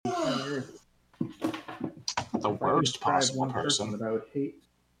not the worst possible person that I would hate.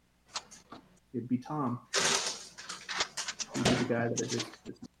 It'd be Tom. He'd be the guy that I just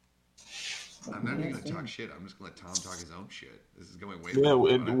I'm not even going to talk shit. I'm just going to let Tom talk his own shit. This is going way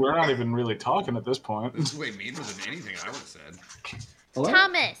we're not even really talking at this point. This is way meaner than anything I would have said. Hello?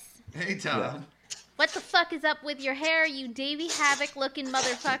 Thomas! Hey, Tom. Yeah. What the fuck is up with your hair, you Davey Havoc looking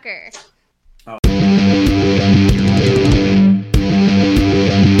motherfucker? Oh.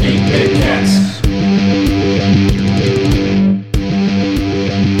 8-Bit Cats.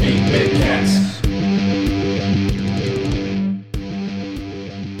 8-Bit Cats.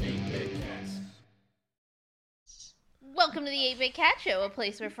 8-Bit Cats. Welcome to the 8-Bit Cat Show, a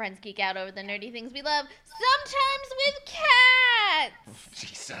place where friends geek out over the nerdy things we love, sometimes with cats! Oh,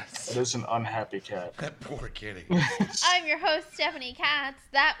 Jesus. It is an unhappy cat. That poor kitty. I'm your host, Stephanie Katz.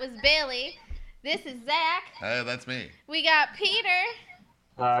 That was Bailey. This is Zach. That's me. We got Peter.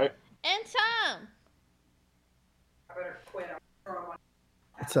 Hi. And Tom. I better quit.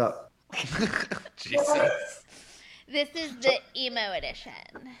 What's up? Jesus. This is the emo edition.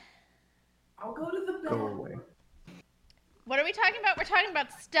 I'll go to the bed. Go away. What are we talking about? We're talking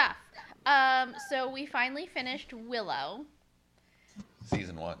about stuff. So we finally finished Willow.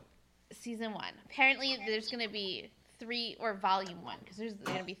 Season 1. Season 1. Apparently there's going to be 3, or volume 1, because there's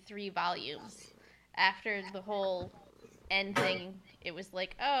going to be 3 volumes. After the whole end thing, it was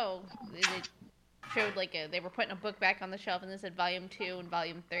like, oh, it showed like they were putting a book back on the shelf, and they said volume 2 and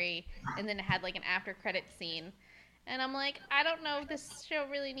volume 3, and then it had like an after credit scene. And I'm like, I don't know if this show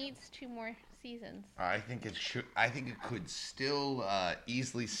really needs 2 more seasons. I think it should. I think it could still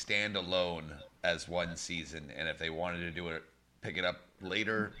easily stand alone as one season, and if they wanted to do it, pick it up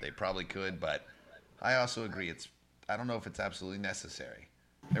later, they probably could. But I also agree, I don't know if it's absolutely necessary.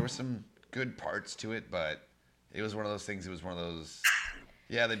 There were some good parts to it, but it was one of those things. It was one of those.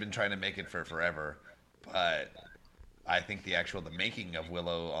 Yeah, they've been trying to make it for forever, but I think the making of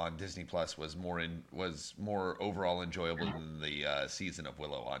Willow on Disney Plus was more overall enjoyable than the season of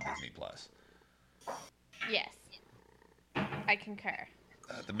Willow on Disney Plus. Yes. I concur.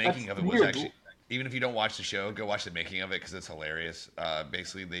 The making of it was actually, even if you don't watch the show, go watch the making of it because it's hilarious.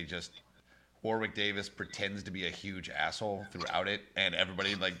 Basically, Warwick Davis pretends to be a huge asshole throughout it, and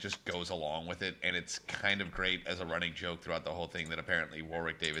everybody just goes along with it, and it's kind of great as a running joke throughout the whole thing that apparently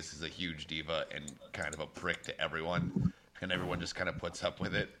Warwick Davis is a huge diva and kind of a prick to everyone, and everyone just kind of puts up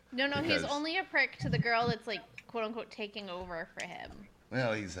with it. No, he's only a prick to the girl that's quote unquote taking over for him.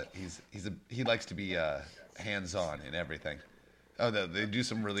 Well, he likes to be hands-on in everything. Oh, they do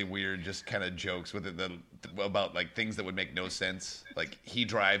some really weird, just kind of jokes with it about things that would make no sense. Like he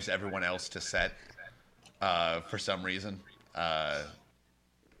drives everyone else to set for some reason,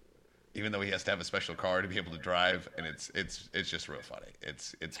 even though he has to have a special car to be able to drive, and it's just real funny.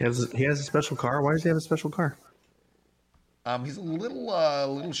 He has a special car. Why does he have a special car? He's a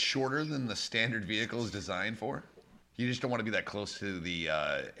little shorter than the standard vehicle is designed for. You just don't want to be that close to the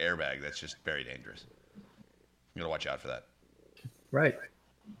airbag. That's just very dangerous. You gotta watch out for that. Right.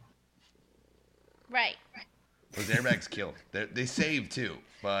 Those airbags kill. They save too,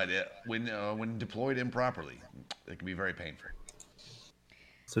 but when deployed improperly, it can be very painful.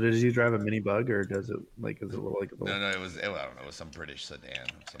 So did you drive a mini bug, or is it like a little? No, it was. I don't know. It was some British sedan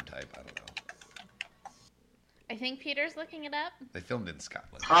of some type. I don't know. I think Peter's looking it up. They filmed in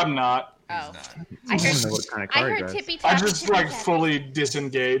Scotland. I'm not. Oh. I want to know what kind of car he drives. Tippy I tappy. just fully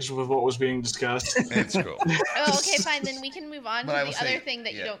disengaged with what was being discussed. It's cool. Oh, okay, fine. Then we can move on to the other thing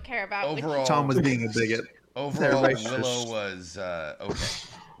that you don't care about. Overall, Tom was being a bigot. Overall, Willow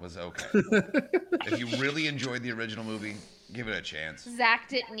was okay. If you really enjoyed the original movie, give it a chance. Zach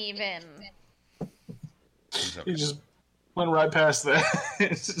didn't even. He just went right past that.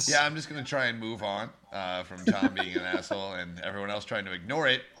 Yeah, I'm just going to try and move on from Tom being an asshole and everyone else trying to ignore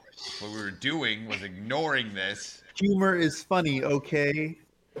it. What we were doing was ignoring this. Humor is funny, okay?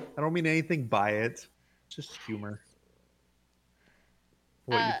 I don't mean anything by it. Just humor.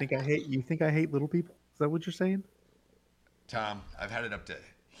 What, you think I hate little people? Is that what you're saying? Tom, I've had it up to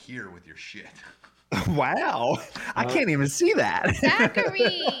here with your shit. Wow. I can't even see that.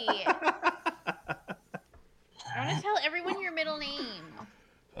 Zachary! I want to tell everyone your middle name.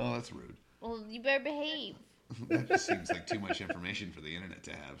 Oh, that's rude. Well, you better behave. That just seems like too much information for the internet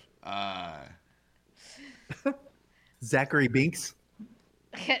to have. Zachary Binks.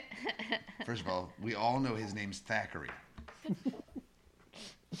 First of all, we all know his name's Thackeray.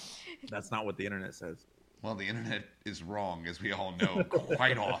 That's not what the internet says. Well, the internet is wrong, as we all know,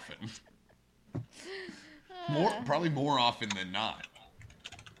 quite often. Probably more often than not.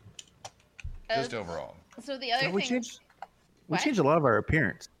 Just overall. So the other thing... We changed a lot of our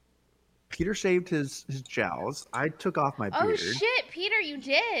appearance. Peter shaved his jowls. I took off my Oh beard. shit, Peter, you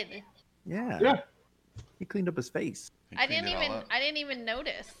did. Yeah. Yeah. He cleaned up his face. He I cleaned didn't it all even up. I didn't even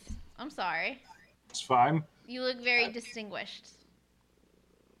notice. I'm sorry. It's fine. You look very distinguished.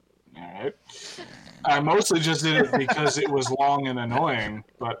 All right. I mostly just did it because it was long and annoying,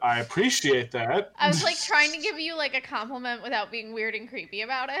 but I appreciate that. I was like trying to give you like a compliment without being weird and creepy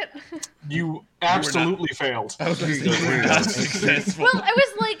about it. You absolutely failed. I was gonna say, you were not successful. Well, I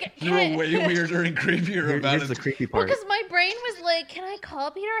was like, You were way weirder and creepier about Here's the it. creepy well, part. because my brain was like, can I call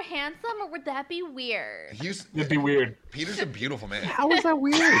Peter handsome or would that be weird? It'd be weird. Peter's a beautiful man. How is that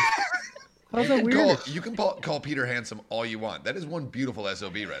weird? How's that weird? You can call Peter handsome all you want. That is one beautiful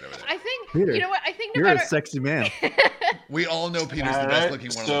SOB right over there. I think, Peter, you know what? I think no You're a matter. sexy man. We all know Peter's All the best right,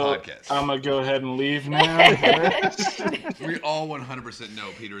 looking one so on the podcast. I'm gonna go ahead and leave now. We all 100% know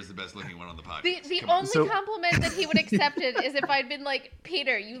Peter is the best looking one on the podcast. The Come on. only So- compliment that he would accept it is if I'd been like,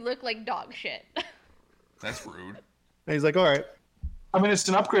 Peter, you look like dog shit. That's rude. And he's like, all right. I mean, it's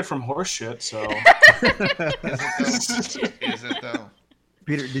an upgrade from horse shit, so. Is it though?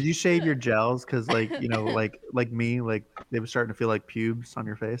 Peter, did you shave your gels? Because, like, you know, like me, like they were starting to feel like pubes on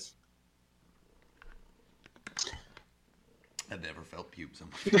your face. I've never felt pubes.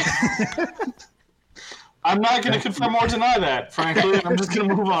 I'm not going to confirm or deny that, frankly. I'm just going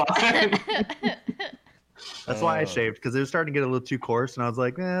to move on. That's why I shaved, because it was starting to get a little too coarse, and I was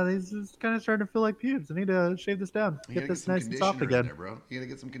like, this is kind of starting to feel like pubes. I need to shave this down, You get gotta this some nice and soft conditioner in again. there, bro. You gotta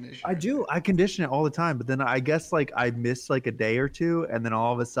get some conditioner. I do. I condition it all the time, but then I guess like I miss like a day or two, and then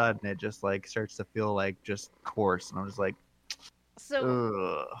all of a sudden it just like starts to feel like just coarse, and I'm just like,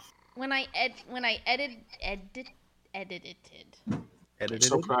 So ugh. when I edited Edited.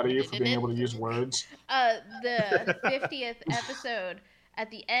 So proud of you for being able to use words. the 50th episode, at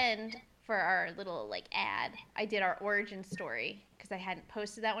the end for our little like ad, I did our origin story because I hadn't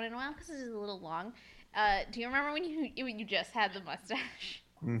posted that one in a while because it was a little long. Do you remember when you just had the mustache?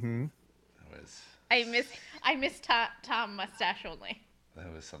 Mm-hmm. That I miss Tom mustache only.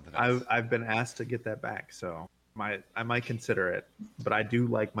 was something else. I've been asked to get that back, so I might consider it. But I do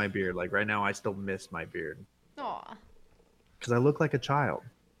like my beard. Like right now, I still miss my beard Aw, because I look like a child.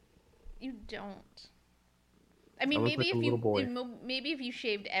 you don't. I mean, I look maybe like a if little boy. maybe if you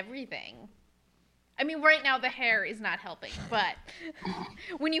shaved everything. I mean, right now the hair is not helping, but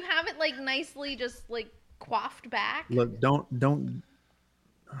when you have it like nicely just like coiffed back. Look, don't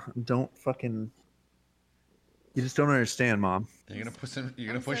fucking. You just don't understand, Mom. You're gonna push him. You're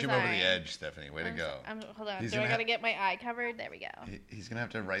gonna I'm push so him over the sorry. edge, Stephanie. Way to go. Hold on. He's So I gonna gotta get my eye covered. There we go. He's gonna have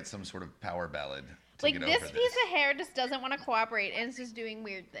to write some sort of power ballad to Like get this over piece of hair just doesn't want to cooperate, and it's just doing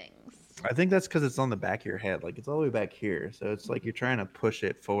weird things. I think that's because it's on the back of your head. Like it's all the way back here, so it's like you're trying to push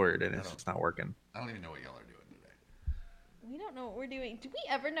it forward, and it's just not working. I don't even know what y'all are doing today. We don't know what we're doing. Do we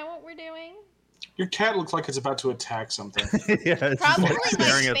ever know what we're doing? Your cat looks like it's about to attack something. Yeah, it's just Probably like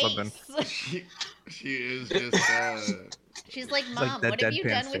staring my at something. face. She is just. She's like, like Mom, that what have you deadpan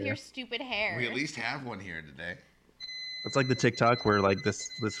done with stare. your stupid hair? We at least have one here today. It's like the TikTok where like this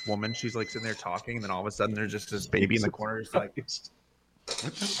woman, she's like sitting there talking, and then all of a sudden there's just this baby in the corner, just like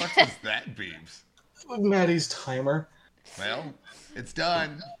What the fuck was that, Beebs? Maddie's timer. Well, it's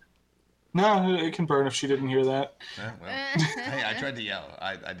done. No, it can burn if she didn't hear that. Well, hey, I tried to yell.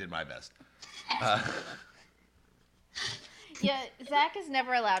 I did my best. Yeah, Zach is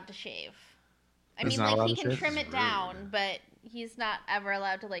never allowed to shave. I He's mean, not like allowed he to can shave? trim it down, but he's not ever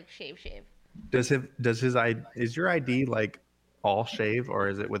allowed to like shave. does his ID, is your ID like all shave or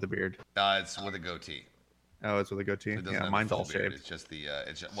is it with a beard? It's with a goatee. Oh, it's with a goatee. It doesn't Yeah, have mine's a full all beard. shaved. It's just the.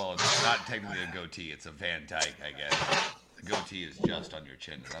 It's not technically a goatee. It's a Van Dyke, I guess. The goatee is just on your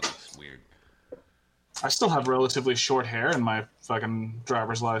chin. That looks weird. I still have relatively short hair in my fucking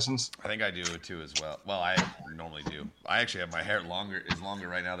driver's license. I think I do too as well. Well, I normally do. I actually have my hair longer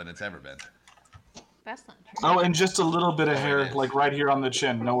right now than it's ever been. That's not true. Oh, and just a little bit of Oh, it hair, is. like right here on the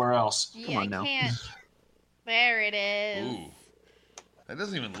chin, nowhere else. Yeah, on now. I can't. There it is. Ooh, that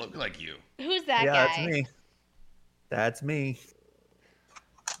doesn't even look like you. Who's that Yeah, guy? that's me. That's me.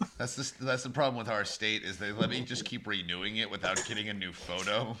 That's the problem with our state is they let me just keep renewing it without getting a new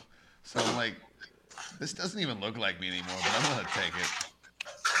photo. So I'm like, this doesn't even look like me anymore, but I'm gonna take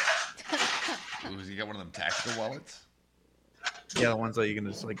it. Ooh, you got one of them tactical wallets? Yeah, the ones that you can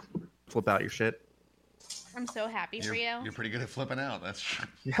just like flip out your shit. I'm so happy for you. You're pretty good at flipping out. That's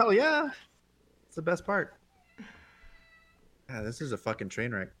Hell yeah. It's the best part. Yeah, this is a fucking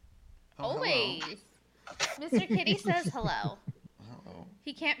train wreck. Oh, hello. Always. Mr. Kitty says hello. Hello.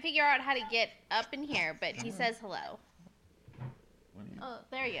 He can't figure out how to get up in here, but he says hello. What are you Oh,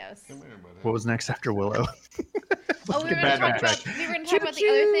 there he goes. What was next after Willow? Oh, we were Bad going to talk Batch. about the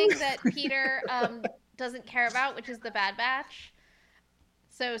other thing that Peter doesn't care about, which is the Bad Batch.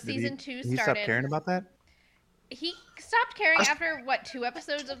 So season 2 Did he started. stop caring about that? He stopped caring after what, 2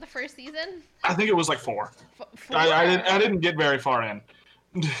 episodes of the first season? I think it was like 4. 4? I didn't get very far in.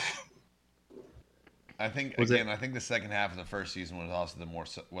 I think Was I think the second half of the first season was also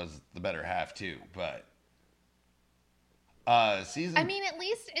was the better half too. But season. I mean, at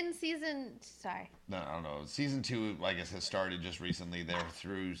least in season. Sorry. No, I don't know. Season 2, I guess, has started just recently. They're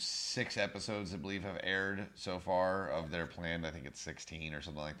through 6 episodes, I believe, have aired so far of their planned. I think it's 16 or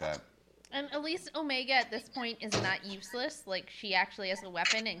something like that. And at least Omega at this point is not useless. Like, she actually has a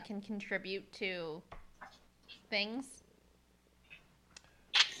weapon and can contribute to things.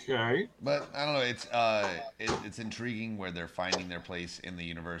 Okay. But I don't know. It's intriguing where they're finding their place in the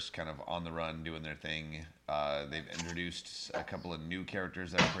universe, kind of on the run, doing their thing. They've introduced a couple of new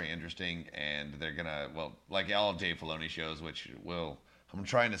characters that are pretty interesting, and they're gonna, well, like all of Dave Filoni shows, which will. I'm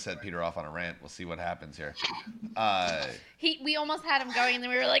trying to set Peter off on a rant. We'll see what happens here. We almost had him going, and then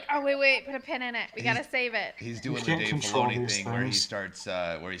we were like, "Oh wait, put a pin in it. We gotta save it." He's doing the can't Dave control Filoni these thing where he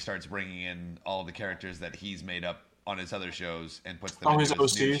things. starts bringing in all the characters that he's made up on his other shows and puts them Oh, into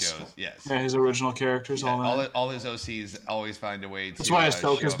his his new OCs? shows. Yes. Yeah, his original characters, all that. All his OCs always find a way to. That's why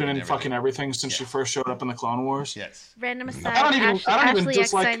show Ahsoka's up been in everything. fucking everything since she Yes. first showed up in the Clone Wars. Yes. Random aside, I don't even Ashley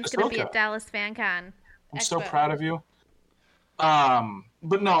dislike Eckstein's gonna be Ahsoka. at Dallas FanCon. I'm so Expo. proud of you.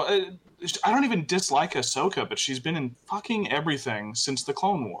 But no, I don't even dislike Ahsoka, but she's been in fucking everything since the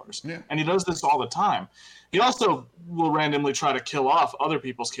Clone Wars. Yeah. And he does this all the time. He also will randomly try to kill off other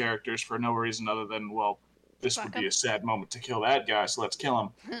people's characters for no reason other than, well, this Fuck would be him. a sad moment to kill that guy, so let's kill him.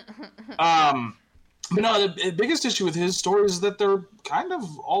 But no, the biggest issue with his stories is that they're kind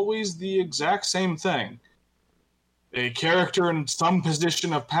of always the exact same thing. A character in some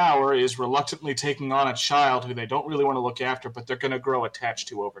position of power is reluctantly taking on a child who they don't really want to look after, but they're going to grow attached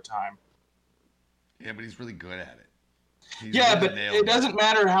to over time. Yeah, but he's really good at it. He's Yeah, really but nailed it doesn't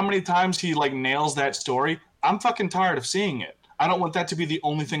matter how many times he nails that story. I'm fucking tired of seeing it. I don't want that to be the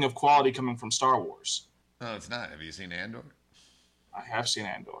only thing of quality coming from Star Wars. No, it's not. Have you seen Andor? I have seen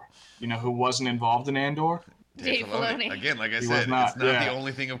Andor. You know who wasn't involved in Andor? Dave Filoni. Again, like I He said, was not, it's not yeah. the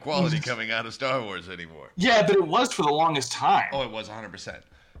only thing of quality coming out of Star Wars anymore. Yeah, but it was for the longest time. Oh, it was 100%.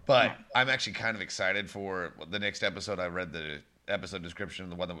 But I'm actually kind of excited for the next episode. I read the episode description,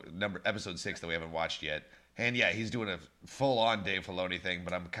 the one that episode 6 that we haven't watched yet. And yeah, he's doing a full-on Dave Filoni thing,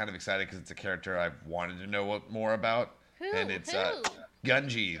 but I'm kind of excited because it's a character I've wanted to know more about. Who? And it's Who?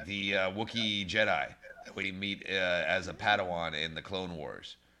 Gungi, the Wookiee Jedi that we meet as a Padawan in the Clone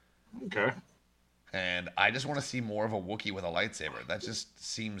Wars. Okay. And I just want to see more of a Wookiee with a lightsaber. That just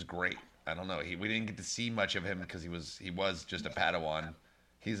seems great. I don't know. We didn't get to see much of him because he was just a Padawan.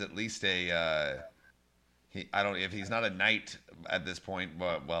 He's at least a if he's not a knight at this point,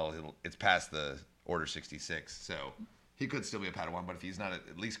 well, it's past the Order 66, so he could still be a Padawan. But if he's not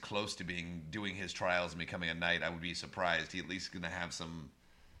at least close to doing his trials and becoming a knight, I would be surprised. He at least going to have some.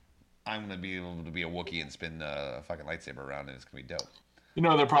 I'm going to be able to be a Wookiee and spin a fucking lightsaber around, and it's going to be dope. You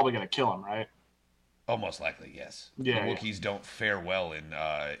know they're probably going to kill him, right? Oh, most likely, yes. Yeah, The Wookiees don't fare well in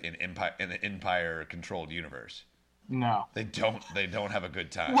an Empire-controlled universe. No. They don't have a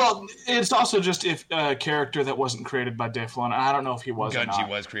good time. Well, it's also just if a character that wasn't created by Dave Filoni. I don't know if he was or Gungi not.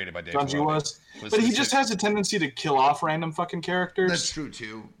 was created by Dave Gungi Filoni. was. But he just has a tendency to kill off random fucking characters. That's true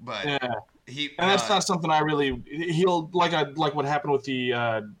too, but Yeah. he And that's not something I really. He'll like what happened with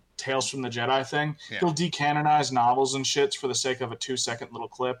the Tales from the Jedi thing. Yeah. He'll decanonize novels and shits for the sake of a 2-second little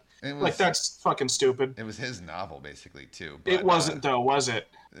clip. It was, Like that's fucking stupid. It was his novel basically too. It but, wasn't though, was it?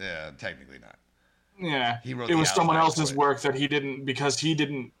 Yeah, technically not. Yeah. He wrote It the was someone outline else's for it. work that he didn't because he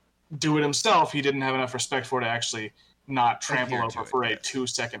didn't do it himself. He didn't have enough respect for it to actually not trample Adhere to over it, for a yes.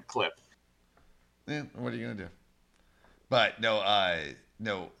 2-second clip. Yeah, what are you gonna do? But no,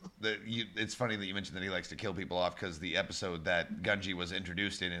 it's funny that you mentioned that he likes to kill people off because the episode that Gungi was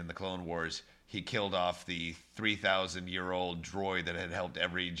introduced in the Clone Wars, he killed off the 3,000-year-old droid that had helped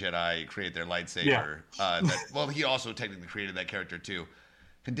every Jedi create their lightsaber. Well, he also technically created that character too.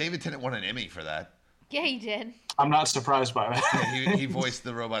 And David Tennant won an Emmy for that. Yeah, he did. I'm not surprised by that. Yeah, he voiced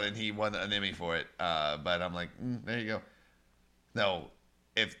the robot and he won an Emmy for it. But I'm like, there you go. No,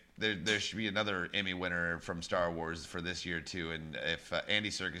 if there should be another Emmy winner from Star Wars for this year too, and if Andy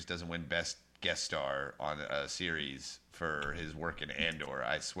Serkis doesn't win Best Guest Star on a series for his work in Andor,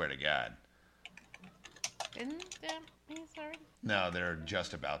 I swear to God. Didn't he's already? No, they're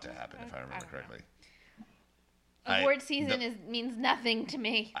just about to happen if I remember correctly. Award season means nothing to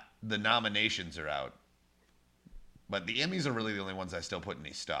me. The nominations are out, But the Emmys are really the only ones I still put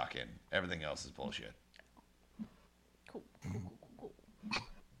any stock in. Everything else is bullshit. Cool. Cool.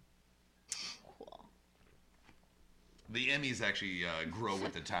 The Emmys actually grow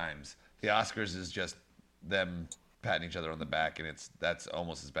with the times. The Oscars is just them patting each other on the back, and that's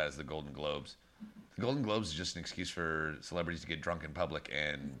almost as bad as the Golden Globes. The Golden Globes is just an excuse for celebrities to get drunk in public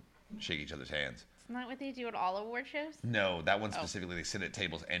and shake each other's hands. Isn't that what they do at all award shows? No, that one specifically, they sit at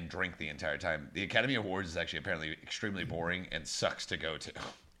tables and drink the entire time. The Academy Awards is actually apparently extremely boring and sucks to go to.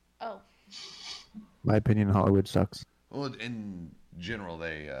 Oh. My opinion, Hollywood sucks. Well, in general,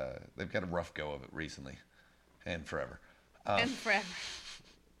 they've got a rough go of it recently and forever. And forever.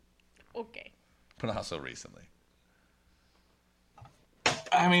 Okay. But also recently.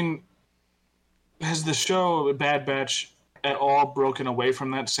 I mean, has the show Bad Batch at all broken away from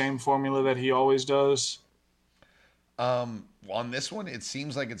that same formula that he always does? On this one, it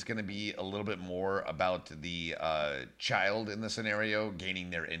seems like it's going to be a little bit more about the child in the scenario gaining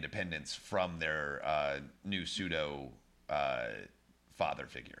their independence from their new pseudo father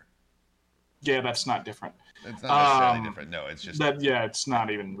figure. Yeah, that's not different. It's not necessarily different. No, it's just That. Yeah, it's not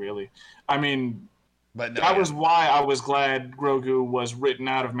even really. I mean, But no, that was why I was glad Grogu was written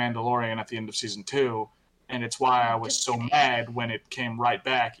out of Mandalorian at the end of season 2, and it's why I was so mad when it came right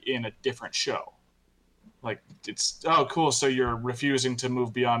back in a different show. Like, it's, oh, cool, so you're refusing to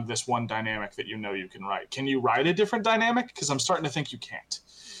move beyond this one dynamic that you know you can write. Can you write a different dynamic? Because I'm starting to think you can't.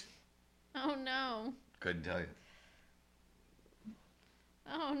 Oh no. couldn't tell you.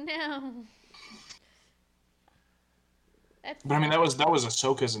 Oh no. That's But I mean, that was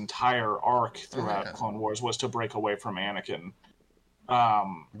Ahsoka's entire arc throughout yeah. Clone Wars, was to break away from Anakin.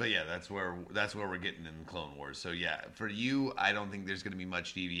 But yeah, that's where we're getting in Clone Wars. So yeah, for you, I don't think there's going to be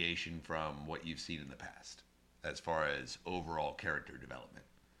much deviation from what you've seen in the past, as far as overall character development.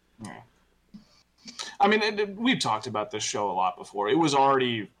 Yeah. I mean, we've talked about this show a lot before. It was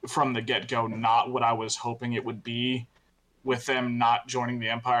already, from the get-go, not what I was hoping it would be, with them not joining the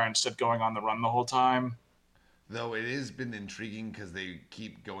Empire, instead going on the run the whole time. Though it has been intriguing because they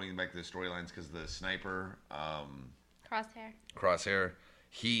keep going back to the storylines because the sniper, Crosshair,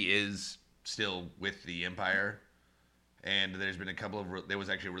 he is still with the Empire. And there's been a couple of... There was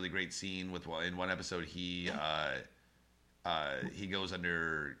actually a really great scene with... In one episode, he goes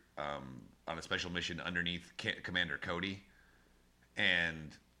under... on a special mission underneath Commander Cody.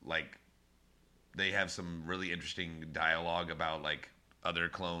 And, like, they have some really interesting dialogue about, like, other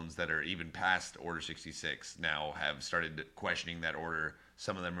clones that are even past Order 66 now have started questioning that order.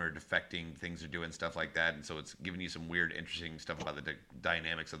 Some of them are defecting, things are doing stuff like that. And so it's giving you some weird, interesting stuff about the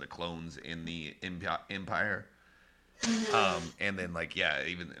dynamics of the clones in the Empire. And then, like,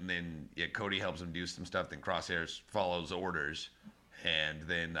 Cody helps him do some stuff. Then Crosshair follows orders. And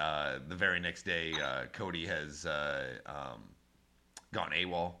then the very next day, Cody has gone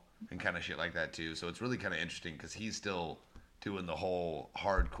AWOL and kind of shit like that too. So it's really kind of interesting because he's still doing the whole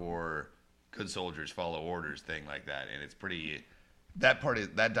hardcore good soldiers follow orders thing like that, and it's pretty. That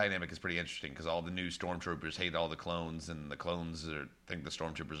dynamic is pretty interesting because all the new stormtroopers hate all the clones, and the clones think the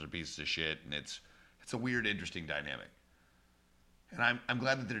stormtroopers are pieces of shit, and it's a weird, interesting dynamic. And I'm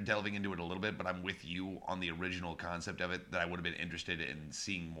glad that they're delving into it a little bit, but I'm with you on the original concept of it, that I would have been interested in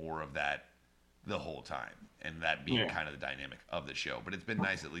seeing more of that the whole time, and that being kind of the dynamic of the show. But it's been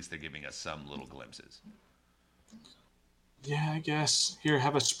nice, at least they're giving us some little glimpses. Yeah, I guess. Here,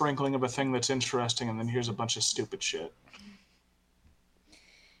 have a sprinkling of a thing that's interesting, and then here's a bunch of stupid shit.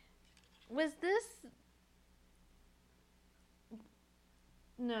 Was this...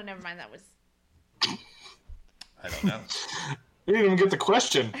 No, never mind, that was... I don't know. You didn't even get the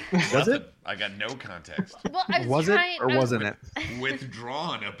question. Was it? I got no context. Well, I Was it or wasn't it?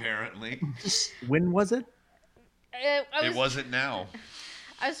 Withdrawn, apparently. When was it? It wasn't now.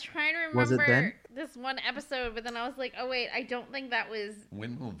 I was trying to Was it remember then? this one episode, but then I was like, oh wait, I don't think that was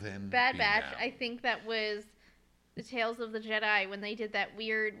When will then Bad be Batch. now? I think that was the Tales of the Jedi when they did that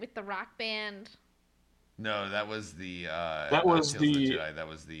weird with the rock band. No, that was the. That was Tales of the- Jedi. That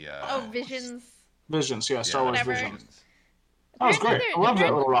was the. Visions. Visions, yeah, Star Wars Whatever. Visions. That was great. I love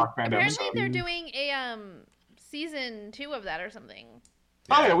that little rock band Apparently episode. they're doing a season 2 of that or something.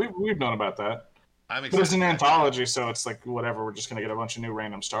 Oh yeah, we've known about that. I'm But excited. it's an for that. anthology, so it's like whatever. We're just gonna get a bunch of new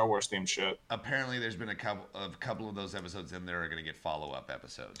random Star Wars themed shit. Apparently, there's been a couple of those episodes in there are going to get follow-up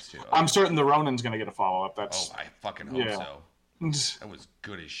episodes too. I'm certain the Ronin's gonna get a follow up. Oh, That's I fucking hope Yeah. so. That was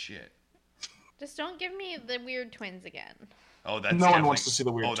good as shit. Just don't give me the weird twins again. Oh, that's No one definitely- wants to see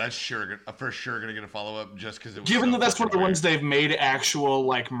the weird Oh, that's for sure going to get a follow-up just because it was. Given so that that's one of the fucking ones weird. they've made actual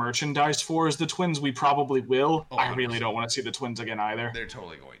like merchandise for is the twins, we probably will. Oh, I really 100%. don't want to see the twins again either. They're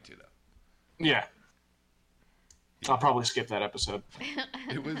totally going to though. Yeah. I'll probably skip that episode.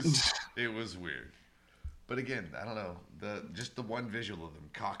 It was weird. But again, I don't know. Just the one visual of them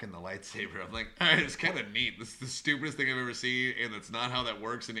cocking the lightsaber. I'm like, all right, it's kind of neat. This is the stupidest thing I've ever seen, and that's not how that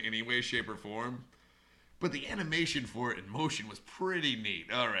works in any way, shape, or form. But the animation for it in motion was pretty neat.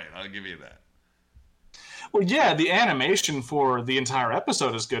 All right, I'll give you that. Well, yeah, the animation for the entire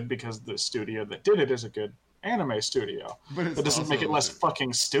episode is good because the studio that did it is a good anime studio. But it doesn't make it less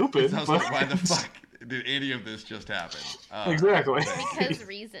fucking stupid. It's also like, why the fuck did any of this just happen? Exactly. Because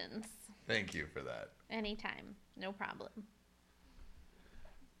reasons. Thank you for that. Anytime. No problem.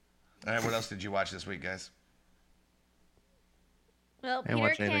 All right, what else did you watch this week, guys? Well, didn't Peter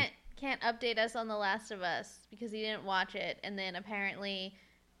watch anything. can't update us on The Last of Us because he didn't watch it, and then apparently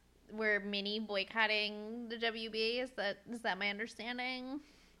we're mini boycotting the WB. Is that my understanding?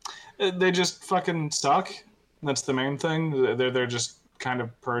 They just fucking suck. That's the main thing. They're just kind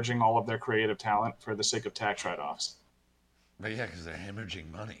of purging all of their creative talent for the sake of tax write-offs. But yeah, because they're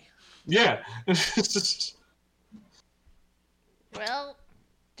hemorrhaging money. Yeah. Well,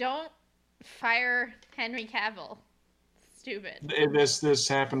 don't fire Henry Cavill. Stupid. This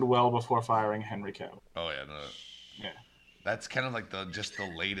happened well before firing Henry Cavill. Oh yeah, no. Yeah. That's kind of like just the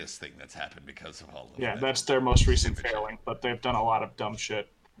latest thing that's happened because of all of Yeah, that. that's their most recent failing, but they've done a lot of dumb shit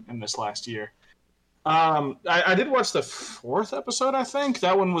in this last year. I did watch the 4th episode, I think.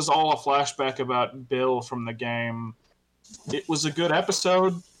 That one was all a flashback about Bill from the game. It was a good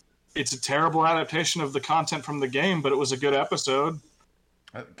episode. It's a terrible adaptation of the content from the game, but it was a good episode.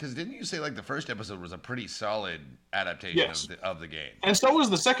 Because didn't you say like the first episode was a pretty solid adaptation Yes. of the game? And so was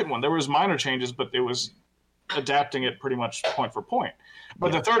the second one. There was minor changes, but it was adapting it pretty much point for point.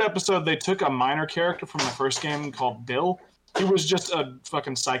 But the 3rd episode, they took a minor character from the first game called Bill. He was just a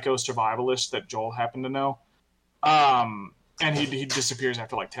fucking psycho survivalist that Joel happened to know. And he disappears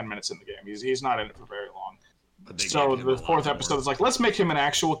after like 10 minutes in the game. He's not in it for very long. But they So gave him the a lot 4th more. episode is like, let's make him an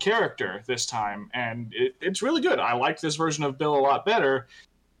actual character this time. And it's really good. I like this version of Bill a lot better.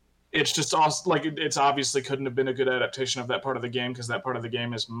 It's just also, like, it's obviously couldn't have been a good adaptation of that part of the game because that part of the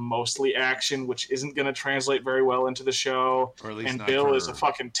game is mostly action, which isn't going to translate very well into the show. Or at least And not Bill for- is a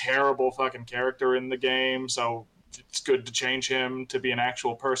fucking terrible fucking character in the game, so it's good to change him to be an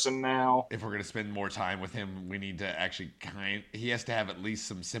actual person now. If we're gonna spend more time with him, we need to actually he has to have at least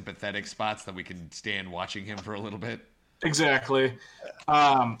some sympathetic spots that we can stand watching him for a little bit. Exactly.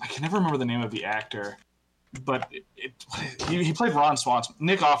 I can never remember the name of the actor, but he played Ron Swanson.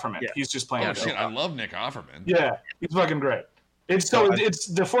 Nick Offerman. Yeah. He's just playing. Oh Bill. shit, I love Nick Offerman. Yeah, he's fucking great. It's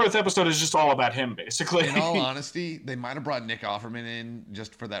the 4th episode is just all about him, basically. In all honesty, they might have brought Nick Offerman in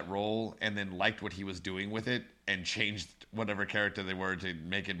just for that role and then liked what he was doing with it and changed whatever character they were to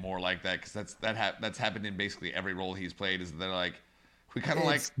make it more like that, because that's happened in basically every role he's played. Is they're like, we kind of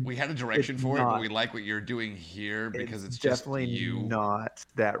like, we had a direction it's for it, not. but we like what you're doing here because it's just definitely you. not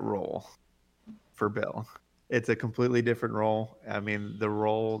that role for Bill. It's a completely different role. I mean, the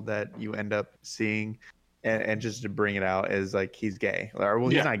role that you end up seeing, and just to bring it out, is like he's gay. Or, well,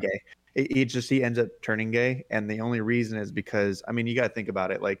 he's Yeah. not gay. He ends up turning gay, and the only reason is because, I mean, you got to think about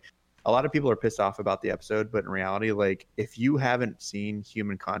it. Like, a lot of people are pissed off about the episode, but in reality, like, if you haven't seen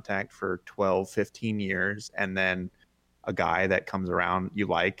human contact for 12, 15 years, and then a guy that comes around you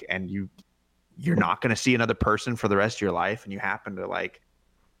like, and you're not going to see another person for the rest of your life, and you happen to like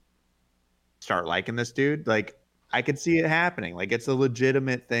start liking this dude, like, I could see it happening. Like, it's a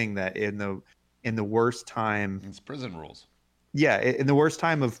legitimate thing that in the worst time, It's prison rules. in the worst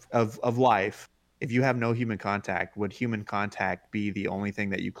time of life, if you have no human contact, would human contact be the only thing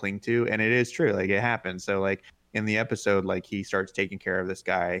that you cling to? And it is true, like, it happens. So like in the episode, like, he starts taking care of this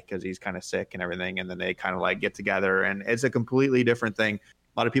guy because he's kind of sick and everything, and then they kind of like get together, and it's a completely different thing.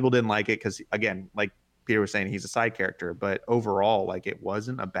 A lot of people didn't like it because, again, like Peter was saying, he's a side character, but overall, like, it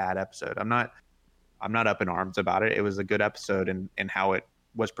wasn't a bad episode. I'm not up in arms about it. It was a good episode in how it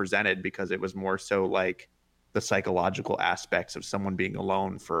was presented, because it was more so like the psychological aspects of someone being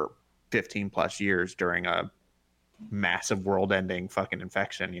alone for 15 plus years during a massive world ending fucking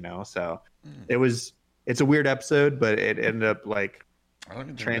infection, you know? So it's a weird episode, but it ended up like I don't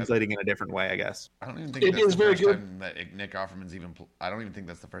even think translating in a different way, I guess. I don't even think It that's is the very first good. time that Nick Offerman's even. I don't even think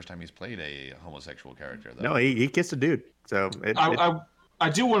that's the first time he's played a homosexual character, though. No, he kissed a dude. So I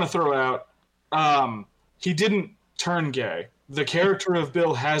do want to throw out, he didn't turn gay. The character of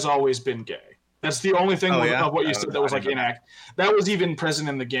Bill has always been gay. That's the only thing Oh, yeah? of what you Oh, said that was I like didn't know inact. That was even present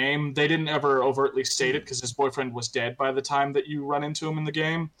in the game. They didn't ever overtly state it because his boyfriend was dead by the time that you run into him in the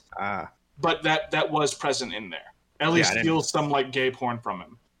game. But that was present in there. Ellie Yeah, I didn't- steals some like gay porn from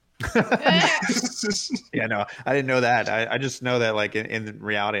him. no, I didn't know that. I just know that like in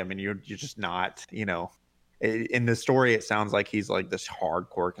reality, I mean, you're just not, you know, in the story, it sounds like he's like this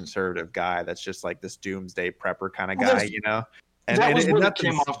hardcore conservative guy that's just like this doomsday prepper kind of Well, guy, you know. that was what it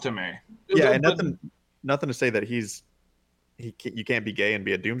nothing- came off to me. Yeah, and But- nothing to say that you can't be gay and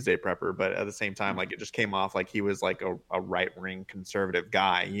be a doomsday prepper, but at the same time, like it just came off like he was like a right wing conservative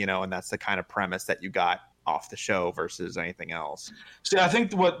guy, you know, and that's the kind of premise that you got off the show versus anything else. See, I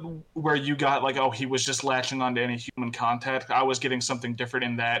think where you got like, oh, he was just latching onto any human contact. I was getting something different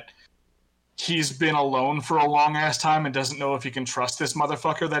in that he's been alone for a long ass time and doesn't know if he can trust this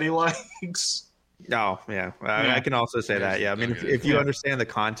motherfucker that he likes. Oh, yeah. I can also say that. Yeah. I mean, if you understand the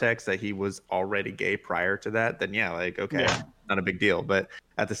context that he was already gay prior to that, then yeah, like, okay, not a big deal. But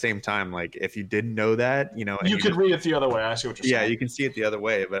at the same time, like, if you didn't know that, you know, and You could read it the other way. I see what you're saying. you can see it the other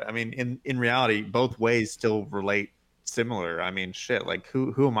way. But I mean, in reality, both ways still relate similar. I mean, shit, like,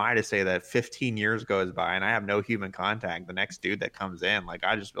 who am I to say that 15 years goes by and I have no human contact? The next dude that comes in, like,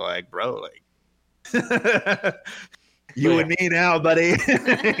 I just be like, bro, like, you and me now, buddy.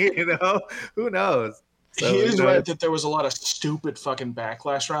 You know, who knows? So, he is you know, right that there was a lot of stupid fucking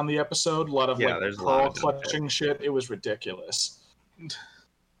backlash around the episode. A lot of there's a lot pearl of dumb clutching shit. It was ridiculous.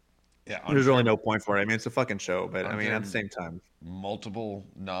 Yeah, there's really no point for it. I mean, it's a fucking show, but I mean, at Unfair- the same time, multiple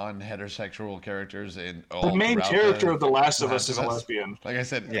non-heterosexual characters in all The main throughout character of The Last of Us is a Us. lesbian. Like I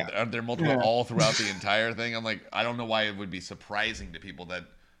said, Yeah. aren't there multiple Yeah. all throughout the entire thing? I'm like, I don't know why it would be surprising to people that,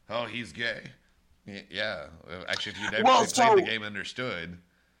 oh, he's gay. Yeah, actually, if you'd ever Well, played the so- game and understood,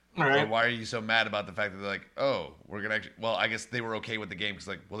 All right. then why are you so mad about the fact that they're like, oh, we're gonna actually? Well, I guess they were okay with the game because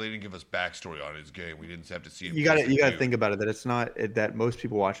like, well, they didn't give us backstory on his game. We didn't have to see him. you got kiss the to dude. think about it that it's not that most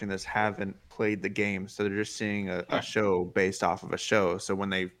people watching this haven't played the game, so they're just seeing a show based off of a show. So when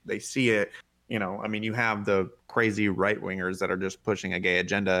they see it, you know, I mean, you have the crazy right wingers that are just pushing a gay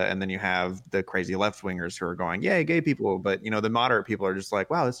agenda, and then you have the crazy left wingers who are going, "Yay, gay people!" But you know, the moderate people are just like,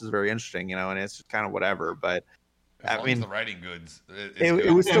 "Wow, this is very interesting," you know, and it's just kind of whatever. But As I long mean, as the writing goods.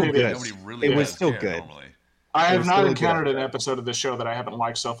 it was still Nobody good. really It was does still care good. Normally. I It have was not still a good encountered an episode. episode of this show that I haven't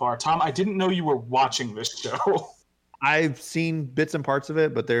liked so far. Tom, I didn't know you were watching this show. I've seen bits and parts of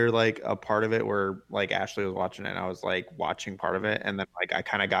it, but they're like a part of it where like Ashley was watching it and I was like watching part of it, and then like I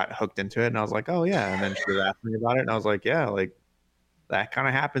kind of got hooked into it and I was like, oh yeah, and then she was asking me about it and I was like, yeah, like that kind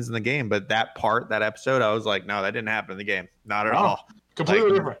of happens in the game, but that episode, I was like, no, that didn't happen in the game, not at Oh. all.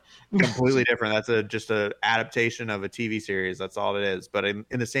 Completely Like, different. Completely different. That's just a adaptation of a TV series. That's all it is. But in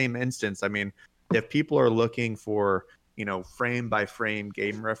the same instance, I mean, if people are looking for, you know, frame by frame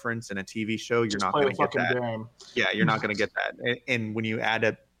game reference in a TV show, you're Just not play going the to get fucking that. game. Yeah, you're not going to get that. And when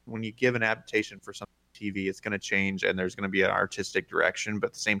you give an adaptation for something TV, it's going to change and there's going to be an artistic direction. But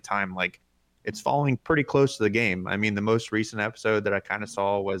at the same time, like it's following pretty close to the game. I mean, the most recent episode that I kind of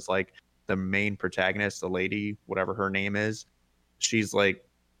saw was like the main protagonist, the lady, whatever her name is, she's like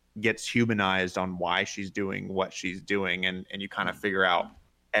gets humanized on why she's doing what she's doing, and you kind of figure out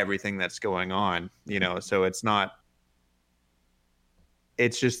everything that's going on, you know. So it's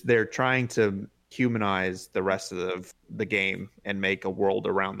just they're trying to humanize the rest of the game and make a world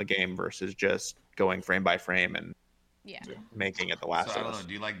around the game versus just going frame by frame and Yeah. making it The Last So I of don't know. Us.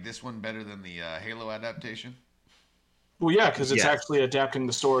 Do you like this one better than the Halo adaptation? Well, yeah, because it's Yeah. actually adapting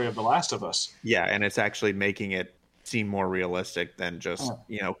the story of The Last of Us. Yeah, and it's actually making it seem more realistic than just, Oh.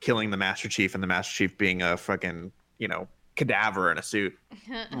 you know, killing the Master Chief and the Master Chief being a fucking, you know, cadaver in a suit.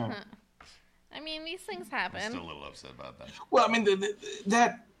 I mean, these things I'm happen. still a little upset about that. Well, I mean, the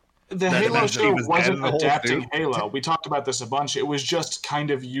That Halo Master show Chief is dead wasn't in the whole adapting suit. Halo. We talked about this a bunch. It was just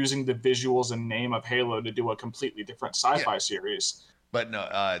kind of using the visuals and name of Halo to do a completely different sci-fi series. But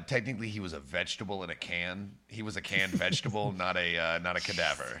no, technically he was a vegetable in a can. He was a canned vegetable, not a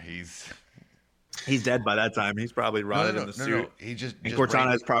cadaver. He's dead by that time. He's probably rotted in the suit. No. He just And just Cortana brain-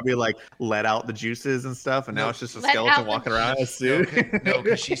 has probably like let out the juices and stuff, and No. now it's just a Let skeleton out the walking around in a No, suit.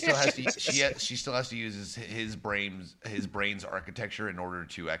 because she still has to. She still has to use his brain's architecture in order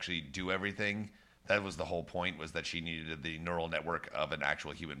to actually do everything. That was the whole point. Was that she needed the neural network of an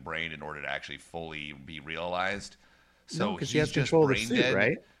actual human brain in order to actually fully be realized. So No, 'cause she he's has just control of the brain suit, dead.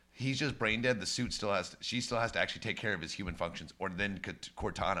 right? He's just brain dead. The suit still has. She still has to actually take care of his human functions, or then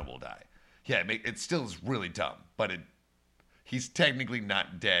Cortana will die. Yeah, it still is really dumb, but he's technically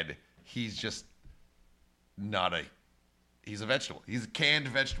not dead. He's just not a. He's a vegetable. He's a canned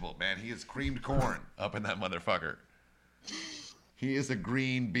vegetable, man. He is creamed corn up in that motherfucker. He is a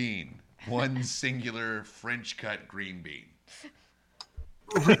green bean. One singular French cut green bean.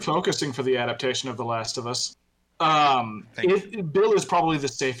 Refocusing for the adaptation of The Last of Us. Bill is probably the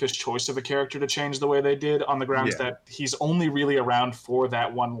safest choice of a character to change the way they did, on the grounds Yeah. that he's only really around for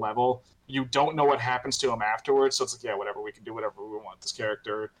that one level. You don't know what happens to him afterwards, so it's like, yeah, whatever, we can do whatever we want with this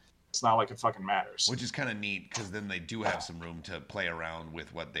character. It's not like it fucking matters. Which is kind of neat because then they do have some room to play around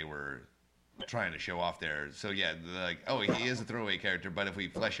with what they were trying to show off there. So yeah, they're like, oh, he is a throwaway character, but if we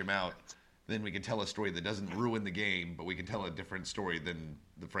flesh him out, then we can tell a story that doesn't ruin the game, but we can tell a different story than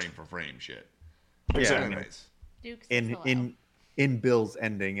the frame for frame shit. Exactly. Nice. Duke's In Bill's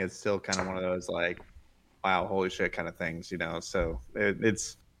ending, it's still kind of one of those like, wow, holy shit kind of things, you know. So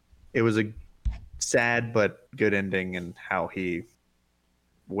it was a sad but good ending, and how he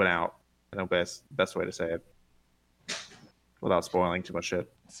went out. I know best way to say it without spoiling too much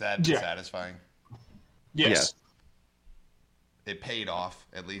shit. Sad but Yeah. satisfying. Yes. It paid off,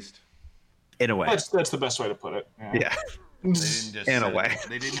 at least. In a way, That's the best way to put it. yeah. They didn't just In a way.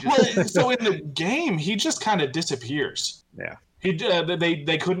 They didn't Well, just so in the game, he just kind of disappears. Yeah.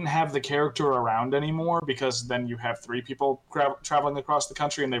 They couldn't have the character around anymore because then you have 3 people traveling across the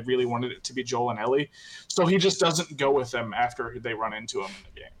country, and they really wanted it to be Joel and Ellie. So he just doesn't go with them after they run into him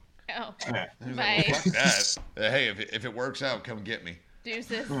in the game. Oh, Yeah. He's Bye. like, well, fuck that. Hey, if it works out, come get me.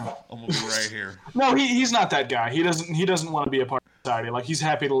 deuces. I'm gonna be right here. No, he's not that guy. He doesn't want to be a part of society. Like, he's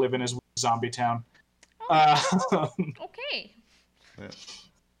happy to live in his zombie town. Okay. Yeah.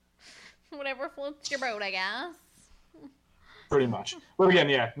 Whatever floats your boat, I guess. Pretty much. But again,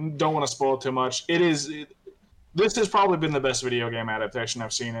 yeah, don't want to spoil it too much. This has probably been the best video game adaptation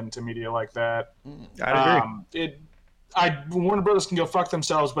I've seen into media like that. I'd agree. Warner Brothers can go fuck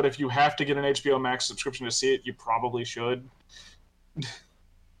themselves, but if you have to get an HBO Max subscription to see it, you probably should.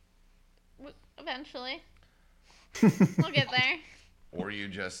 Eventually. We'll get there. Or you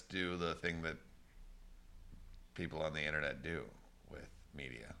just do the thing that people on the internet do with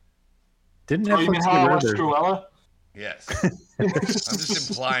media. Didn't Oh, you mean Netflix how I get watched rid of- Cruella? Yes. I'm just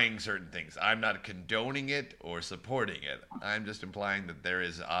implying certain things. I'm not condoning it or supporting it. I'm just implying that there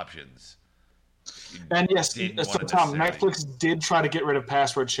is options. You And yes, didn't so want to Tom, necessarily- Netflix did try to get rid of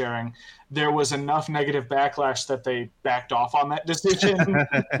password sharing. There was enough negative backlash that they backed off on that decision.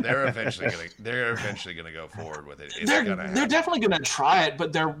 They're eventually gonna go forward with it. It's they're gonna happen. definitely going to try it,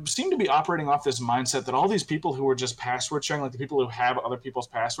 but they seem to be operating off this mindset that all these people who are just password sharing, like the people who have other people's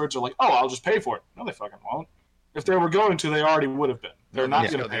passwords, are like, oh, I'll just pay for it. No, they fucking won't. If they were going to, they already would have been. They're not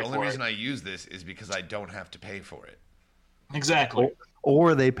going to pay The only for reason it. I use this is because I don't have to pay for it. Exactly.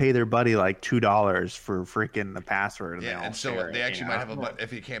 Or they pay their buddy like $2 for freaking the password. And Yeah, they all and so share they it, actually you might know? have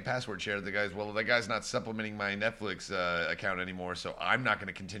if you can't password share, the guy's not supplementing my Netflix account anymore, so I'm not going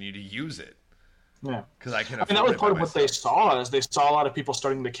to continue to use it Yeah. because I can. I mean, that was part of what they saw. Is they saw a lot of people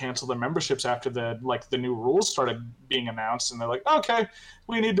starting to cancel their memberships after the new rules started being announced, and they're like, okay,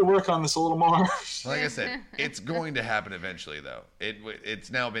 we need to work on this a little more. Like I said, it's going to happen eventually, though. It's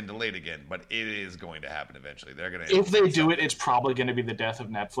now been delayed again, but it is going to happen eventually. They're going to. If they do it, it's probably going to be the death of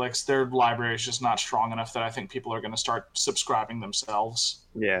Netflix. Their library is just not strong enough that I think people are going to start subscribing themselves.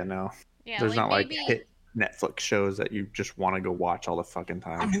 Yeah, no. Yeah, There's not like maybe, hit Netflix shows that you just want to go watch all the fucking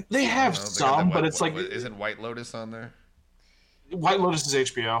I time. mean, they have some, but it's like isn't White Lotus on there? White Lotus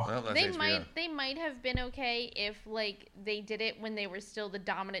is HBO. Well, that's they HBO. might have been okay if like they did it when they were still the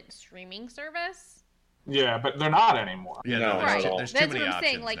dominant streaming service. Yeah, but they're not anymore. Yeah, No, no, not there's, at all. there's too That's many what I'm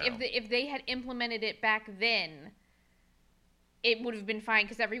saying. options Like now. if they had implemented it back then, it would have been fine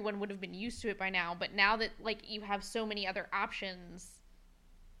because everyone would have been used to it by now. But now that like you have so many other options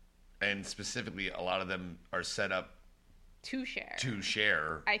And specifically, a lot of them are set up to share, to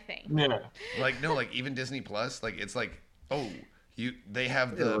share. I think. Yeah. Like no, like even Disney Plus, like it's like, oh, they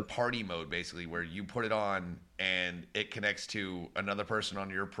have the party mode basically where you put it on and it connects to another person on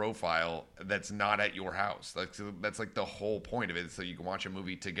your profile that's not at your house. Like so that's like the whole point of it, so you can watch a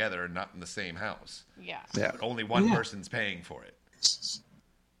movie together, not in the same house. Yeah. Yeah. But only one Yeah. person's paying for it.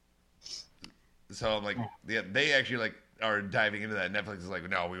 So I'm like, yeah, they actually like are diving into that. Netflix is like,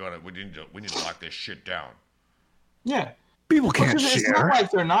 no, we need to lock this shit down. Yeah. People can't Because it's not share.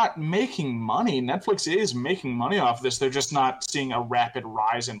 like they're not making money. Netflix is making money off this. They're just not seeing a rapid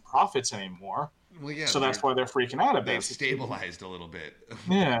rise in profits anymore. Well, yeah, So that's why they're freaking out about they've it. stabilized a little bit.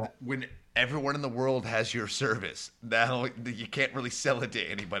 Yeah. When everyone in the world has your service, now you can't really sell it to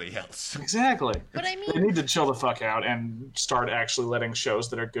anybody else. Exactly. But I They mean, need to chill the fuck out and start actually letting shows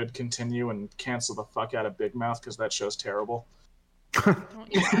that are good continue and cancel the fuck out of Big Mouth because that show's terrible. don't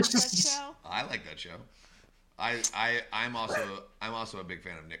you watch that show? I like that show. I'm also a big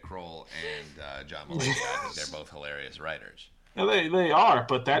fan of Nick Kroll and John Mulaney. I think they're both hilarious writers. Yeah, they are,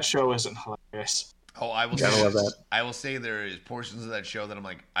 but that show isn't hilarious. Oh, I will Gotta say love that. I will say there is portions of that show that I'm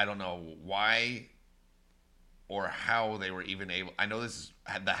like, I don't know why or how they were even able. I know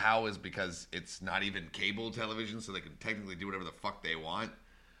the how is because it's not even cable television, so they can technically do whatever the fuck they want.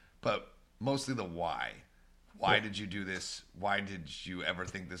 But mostly the why. why did you do this? Why did you ever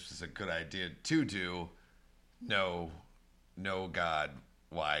think this was a good idea to do? No, God,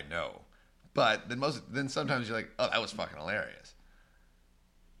 why no? But then sometimes you're like, oh, that was fucking hilarious.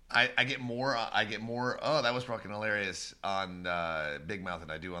 I get more. Oh, that was fucking hilarious on Big Mouth than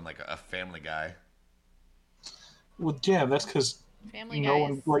I do on like a Family Guy. Well, yeah, that's because Family no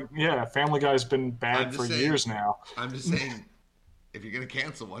Guys. one Family Guy's been bad I'm for just saying- years now. I'm just saying, if you're gonna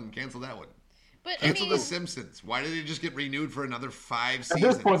cancel one, cancel that one. But Cancel I mean, The Simpsons. Why did it just get renewed for another 5 At seasons?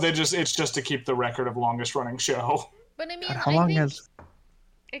 this point, it's just to keep the record of longest running show. but I mean, God, how I long think has?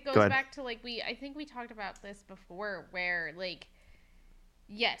 it goes Go ahead. back to like I think we talked about this before, where like,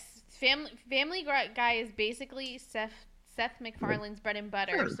 yes, Family Guy is basically Seth MacFarlane's bread and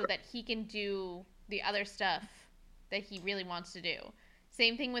butter, so that he can do the other stuff that he really wants to do.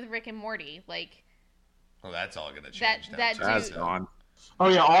 Same thing with Rick and Morty, like. Well, that's all gonna change now. that too, dude- That's so- gone. Oh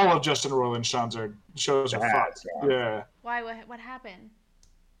yeah, all of Justin Roiland's shows are That's fucked. Yeah, Why? What happened?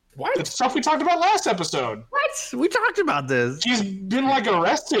 What? it's stuff we talked about last episode. What? We talked about this. He's been like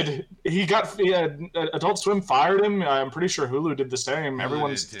arrested. Adult Swim fired him. I'm pretty sure Hulu did the same. Hulu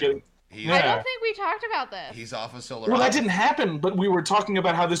Everyone's did, too. getting. He's, Yeah. I don't think we talked about this. he's off of Solar. Well, that Opposites. didn't happen, but we were talking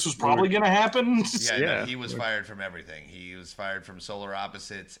about how this was probably going to happen. Yeah, Yeah. No, he was fired from everything. He was fired from Solar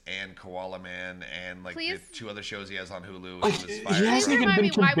Opposites and Koala Man and like Please? the 2 other shows he has on Hulu. Like, He was he fired. hasn't Please even remind been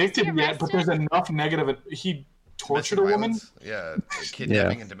me, why was he convicted yet, but there's arrested? enough negative. He tortured a Domestic woman. violence. Yeah,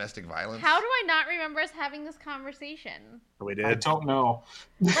 kidnapping and domestic violence. How do I not remember us having this conversation? We I don't know.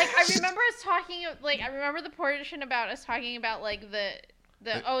 Like I remember us talking. Like I remember the portion about us talking about like the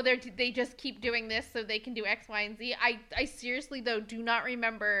they just keep doing this so they can do X, Y, and Z. I seriously though do not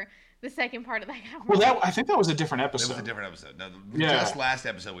remember the second part of that conversation. Well, I think that was a different It episode. was a different episode. No, Yeah. just last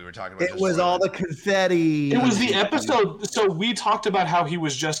episode we were talking about. It just was all the Roiland. confetti. It was the episode. So we talked about how he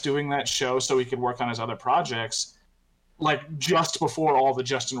was just doing that show so he could work on his other projects, like just before all the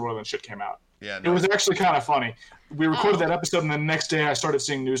Justin Roiland shit came out. Yeah, It no, was actually kind of funny. We recorded Oh. that episode, and the next day I started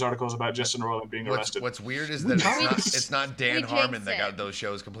seeing news articles about Justin Roiland being arrested. What's weird is that it's not Dan We Harmon jinxed that it. got those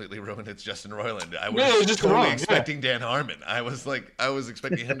shows completely ruined. It's Justin Roiland. I was Yeah, it's just totally wrong, yeah. expecting Dan Harmon. I was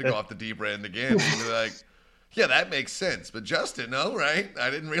expecting him to go off the deep end again. And be like, yeah, that makes sense. But Justin, no, right? I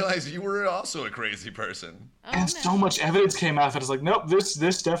didn't realize you were also a crazy person. Oh, and no. so much evidence came out that it's like, nope, this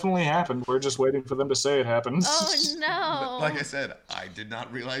definitely happened. We're just waiting for them to say it happened. Oh But no! like I said, I did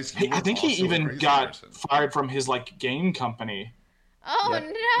not realize Hey, you were I think he also a even crazy got person. fired from his like game company. Oh Yeah. no!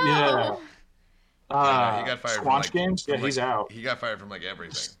 Yeah. Yeah, no, he got fired from, Squanch like, Games. Yeah, from, he's like- out. He got fired from like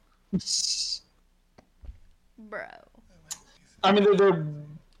everything. Bro. I mean, they're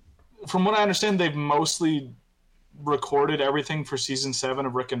from what I understand, they've mostly recorded everything for season 7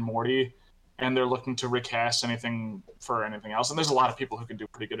 of Rick and Morty, and they're looking to recast anything for anything else. And there's a lot of people who can do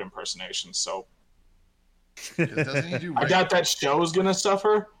pretty good impersonations, so 'Cause doesn't he do I doubt that show's gonna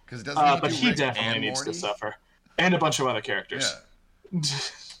suffer. Because doesn't But do he Rick definitely and needs Morty? to suffer, and a bunch of other characters. Yeah.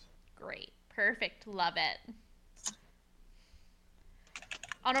 Great. Perfect. Love it.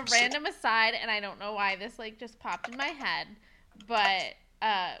 On a random aside, and I don't know why this like just popped in my head, but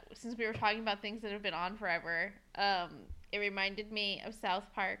since we were talking about things that have been on forever, it reminded me of South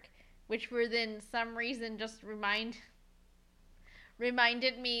Park, which for then some reason just reminded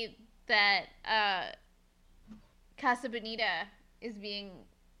me that Casa Bonita is being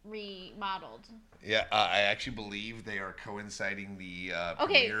remodeled. Yeah, I actually believe they are coinciding the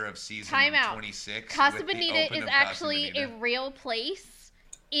Okay, premiere of season time out. 26. Casa with the Bonita open is of Casa actually a Bonita. real place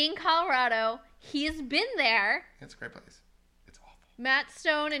in Colorado. He's been there. It's a great place. It's awful. Matt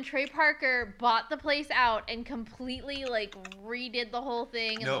Stone and Trey Parker bought the place out and completely like redid the whole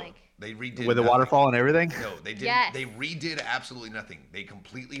thing and No, like they redid with the nothing. waterfall and everything. No, they didn't. Yes. They redid absolutely nothing. They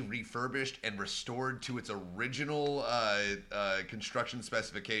completely refurbished and restored to its original construction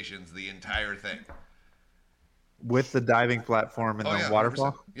specifications the entire thing. With the diving platform and Oh, the yeah,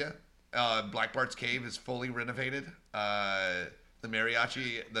 waterfall. 100%. Yeah. Black Bart's Cave is fully renovated. The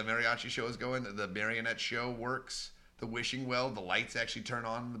mariachi show is going. The marionette show works. The wishing well, the lights actually turn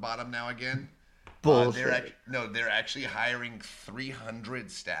on in the bottom now again. Bullshit. They're actually hiring 300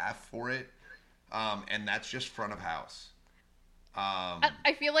 staff for it, and that's just front of house.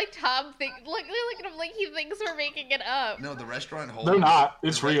 I feel like Tom look at him like he thinks we're making it up. No, the restaurant holds. They're not.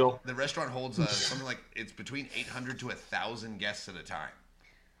 It's the re- real. The restaurant holds something like it's between 800 to 1,000 guests at a time.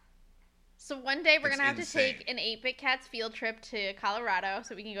 So one day we're It's gonna have insane. to take an 8-Bit Cats field trip to Colorado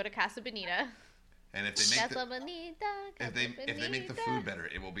so we can go to Casa Bonita. And if they make Casa the, Bonita. if they make the food better,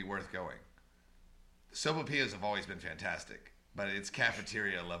 it will be worth going. Sopapillas have always been fantastic, but it's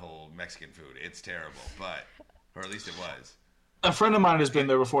cafeteria level Mexican food. It's terrible, or at least it was. A friend of mine has been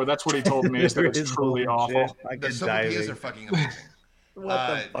there before. That's what he told me. Is that it's truly awful. The sopapillas are fucking amazing. What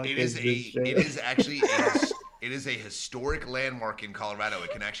the fuck it is is this shit? It is actually it is a historic landmark in Colorado.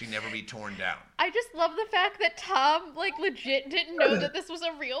 It can actually never be torn down. I just love the fact that Tom, like, legit didn't know that this was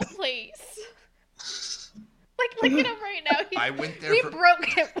a real place. Like, look at him right now. I went there. We broke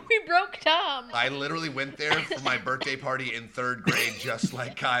him. We broke Tom. I literally went there for my birthday party in 3rd grade, just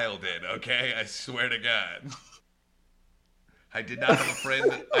like Kyle did. Okay, I swear to God. I did not have a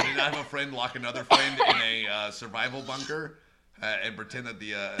friend. I did not have a friend lock another friend in a survival bunker and pretend that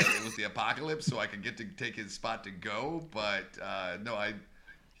it was the apocalypse, so I could get to take his spot to go. But no,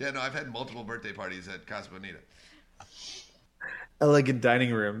 I've had multiple birthday parties at Casa Bonita. Elegant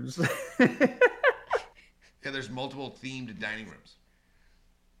dining rooms. Yeah, there's multiple themed dining rooms.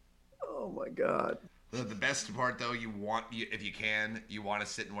 Oh my god. The best part, though, if you can, you want to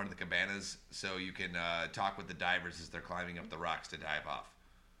sit in one of the cabanas so you can talk with the divers as they're climbing up the rocks to dive off.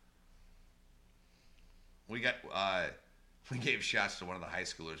 We gave shots to one of the high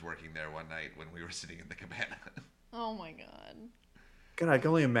schoolers working there one night when we were sitting in the cabana. Oh my god. God, I can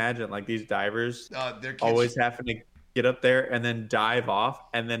only imagine like these divers Their kids, always having to get up there and then dive off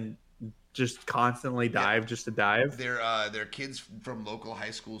and then just constantly dive just to dive. They're kids from local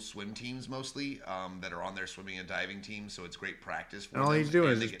high school swim teams mostly that are on their swimming and diving teams, so it's great practice for And all them, he's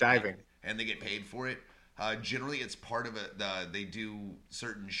doing is they just get paid- diving. and they get paid for it. Generally, it's part of it. They do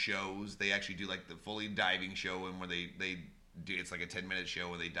certain shows. They actually do like the fully diving show, and where they do it's like a 10-minute show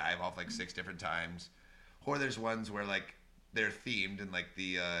where they dive off like 6 different times. Or there's ones where like they're themed, and like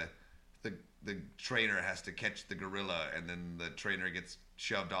the trainer has to catch the gorilla, and then the trainer gets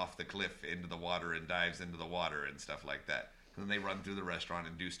shoved off the cliff into the water and dives into the water and stuff like that. And then they run through the restaurant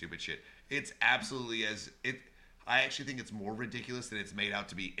and do stupid shit. It's absolutely I actually think it's more ridiculous than it's made out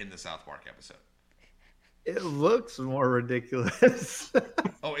to be in the South Park episode. It looks more ridiculous.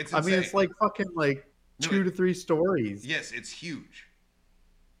 Oh, it's I insane. mean, it's like fucking like No, 2 to 3 stories. Yes, it's huge.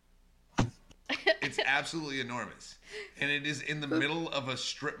 It's absolutely enormous. And it is in the middle of a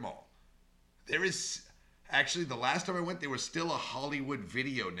strip mall. There is actually, the last time I went, there was still a Hollywood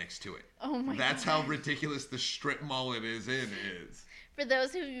Video next to it. Oh my That's god. how ridiculous the strip mall it is in is. For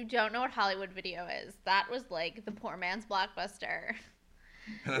those who don't know what Hollywood Video is, that was like the poor man's Blockbuster.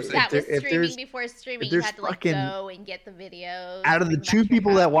 And I'm saying, That was if streaming there's- before streaming. if You there's had to like fucking- go and get the videos. Out of the bring back 2 to your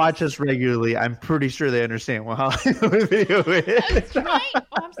people that house. watch us regularly, I'm pretty sure they understand what Hollywood Video I was is. trying. Oh,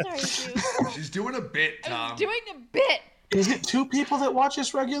 I'm sorry, Stu. she's doing a bit, I Tom. was doing a bit. Is it 2 people that watch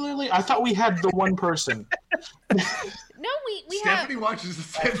us regularly? I thought we had the one person. No, we have. Stephanie watches the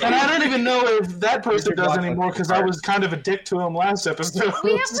same And I don't even know if that person should does watch anymore us because I was kind of a dick to him last episode.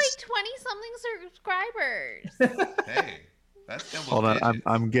 We have like 20-something subscribers. Hey, that's double Hold on,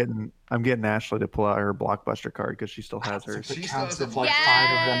 digits. I'm getting Ashley to pull out her Blockbuster card because she still has hers. She It still counts has if a like Blockbuster. 5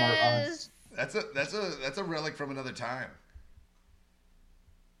 of them are us. Yes. That's a relic from another time.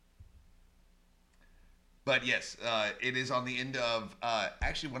 But yes, it is on the end of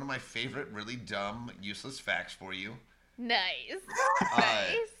actually one of my favorite really dumb, useless facts for you. Nice.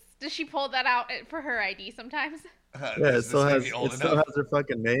 Nice. Does she pull that out for her ID sometimes? Yeah, it This still may has be old it still enough. has her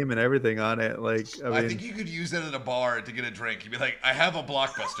fucking name and everything on it. Like, I I mean, think you could use that at a bar to get a drink. You'd be like, I have a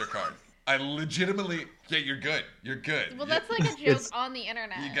Blockbuster card. I legitimately, yeah, you're good. You're good. Well, that's like a joke It's- on the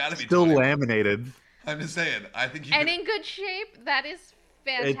internet. You gotta be still 20. laminated. I'm just saying. I think you And could, in good shape. That is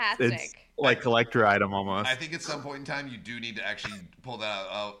It's, fantastic. it's like collector item almost. I think at some point in time you do need to actually pull that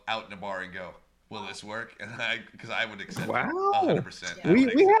out in a bar and go, will this work? And because I would accept it Wow. 100%. I we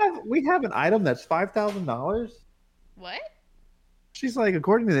would we accept have we have an item that's $5,000. What? She's like,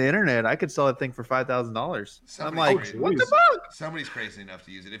 according to the internet, I could sell that thing for $5,000. I'm Somebody's like, crazy. what the Jeez. fuck? Somebody's crazy enough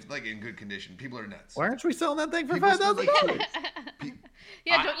to use it. If like in good condition, people are nuts. Why aren't we selling that thing for People spend, $5,000? like,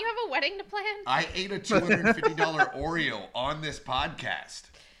 Yeah, I- don't you have a wedding to plan? I ate a $250 Oreo on this podcast.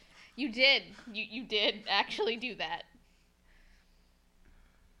 You did. You did actually do that.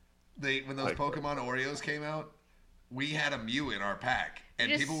 When those Pokemon Oreos came out, we had a Mew in our pack, and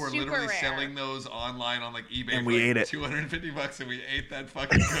Just people were super literally rare. selling those online on like eBay And for we like ate it. $250, and we ate that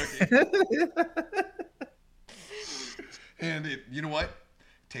fucking cookie. And it, you know what?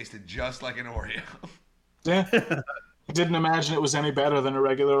 Tasted just like an Oreo. Yeah. I didn't imagine it was any better than a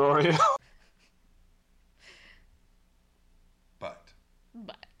regular Oreo. But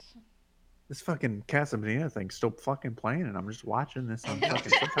But This fucking Casa Bonita thing's still fucking playing, and I'm just watching this on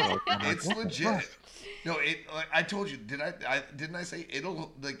fucking TikTok. I'm like, it's what the legit. fuck? No, it. Like I told you, didn't I say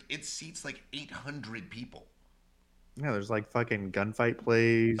it'll like it seats like 800 people. Yeah, there's like fucking gunfight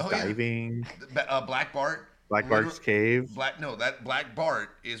plays, Oh, yeah. diving. Black Bart Black Bart's cave. That Black Bart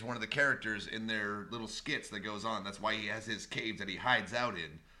is one of the characters in their little skits that goes on. That's why he has his caves that he hides out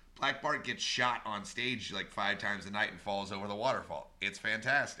in. Black Bart gets shot on stage like 5 times a night and falls over the waterfall. It's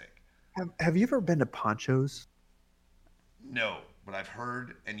fantastic. Have you ever been to Ponchos? No, but I've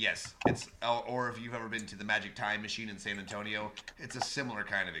heard, and yes, it's. Or if you've ever been to the Magic Time Machine in San Antonio, it's a similar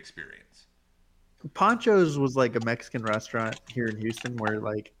kind of experience. Ponchos was like a Mexican restaurant here in Houston where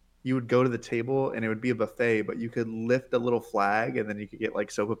like you would go to the table and it would be a buffet, but you could lift a little flag and then you could get like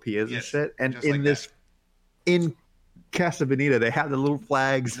sopapillas and shit. And in Casa Bonita, they have the little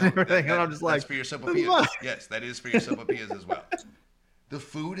flags and everything. And I'm just like, that's for your sopapillas. Yes, that is for your sopapillas as well. The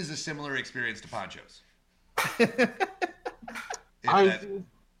food is a similar experience to Ponchos.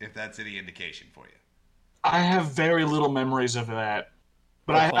 If that's any indication for you. I have very little memories of that.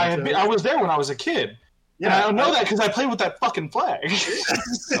 But I was there when I was a kid. Yeah, and I know that because I played with that fucking flag.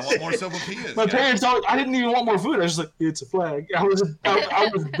 I want more sopapillas. My parents told me I didn't even want more food. I was like, it's a flag. I was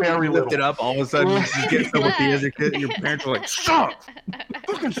very little. Lift it up, all of a sudden you get sopapillas. Your parents are like, stop!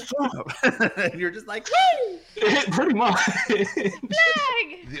 Fucking stop! And you're just like, woo! Pretty much. Flag!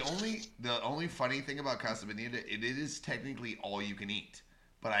 The only funny thing about Casa Bonita, it is technically all you can eat.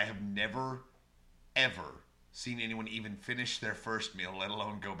 But I have never, ever seen anyone even finish their first meal, let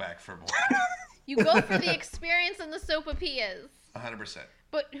alone go back for more. You go for the experience and the sopapillas. 100%.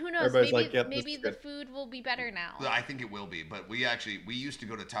 But who knows? Everybody's Maybe, like, yep, maybe the food will be better now. I think it will be. But we used to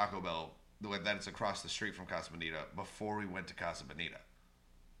go to Taco Bell, the way that it's across the street from Casa Bonita, before we went to Casa Bonita.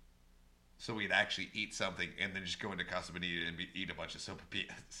 So we'd actually eat something and then just go into Casa Bonita and eat a bunch of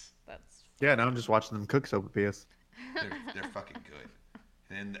sopapillas. Yeah, now I'm just watching them cook sopapillas. They're fucking good.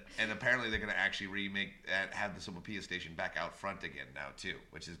 And apparently they're going to actually have the sopapilla station back out front again now too,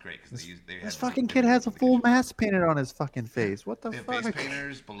 which is great because this fucking kid has a full mask painted on his fucking face. What the they fuck? Have face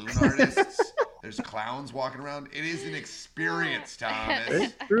painters, balloon artists. There's clowns walking around. It is an experience, Thomas.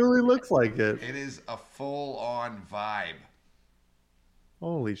 It really looks like it. It is a full-on vibe.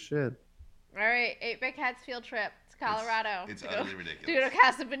 Holy shit! All right, 8-Bit Cats field trip to Colorado. It's utterly ridiculous. To go to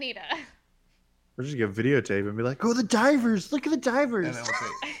Casa Bonita. We're just gonna videotape and be like, "Oh, the divers! Look at the divers!" And I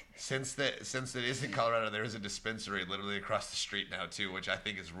will say, since it is in Colorado, there is a dispensary literally across the street now too, which I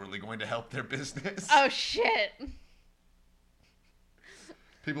think is really going to help their business. Oh shit!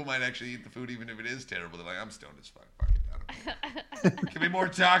 People might actually eat the food even if it is terrible. They're like, "I'm stoned as fuck. Fuck it, I don't care. Give me more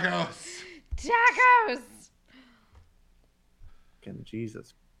tacos." Tacos. Fucking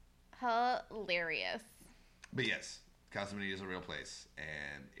Jesus. Hilarious. But yes, Casa Bonita is a real place,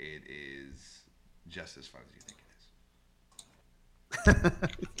 and it is just as fun as you think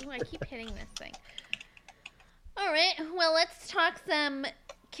it is. Ooh, I keep hitting this thing. All right, well, let's talk some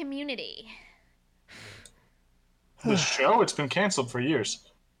Community. The show? It's been canceled for years.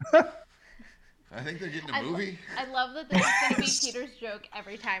 I think they're getting a movie. I love that this is going to be Peter's joke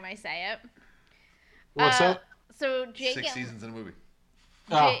every time I say it. What's that? So 6 seasons in a movie.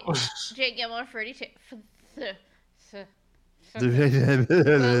 Jake Gilmore 42.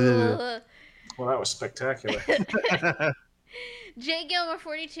 Well, that was spectacular. Jake Gilmore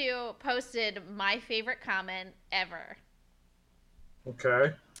 42 posted my favorite comment ever.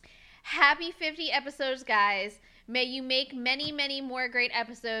 Okay. Happy 50 episodes, guys. May you make many, many more great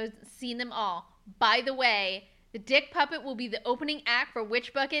episodes. Seen them all. By the way, the Dick Puppet will be the opening act for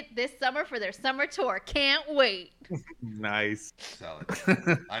Witch Bucket this summer for their summer tour. Can't wait. Nice. Solid.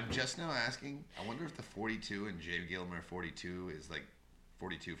 I'm just now asking, I wonder if the 42 in Jay Gilmore 42 is like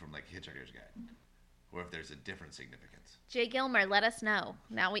 42 from like Hitchhiker's Guide, or if there's a different significance. Jay Gilmore, let us know.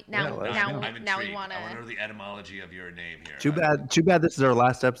 Now we I'm want intrigued. to. I wonder the etymology of your name here. Too bad. This is our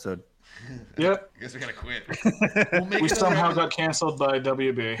last episode. Yep. I guess we gotta quit. We somehow got canceled by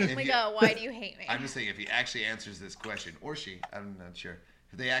WB. We go, why do you hate me? I'm just saying, if he actually answers this question, or she, I'm not sure.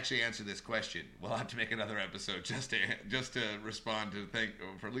 If they actually answer this question, we'll have to make another episode just to respond to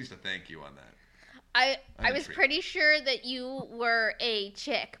for at least a thank you on that. I was pretty sure that you were a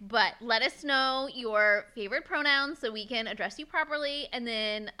chick, but let us know your favorite pronouns so we can address you properly, and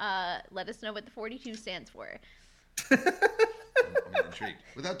then let us know what the 42 stands for. I'm intrigued.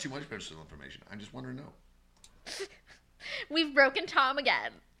 Without too much personal information, I just want to know. We've broken Tom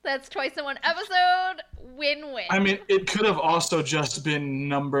again. That's twice in one episode. Win-win. I mean, it could have also just been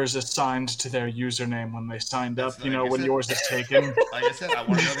numbers assigned to their username when they signed up. When yours is taken. Like I said, I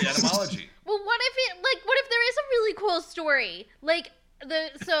want to know the etymology. Well, what if there is a really cool story?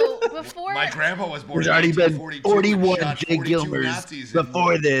 Before my grandpa was born. There's already been 41 Jay Gilmers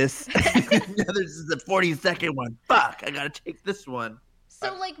before this. This is the 42nd one. Fuck! I gotta take this one.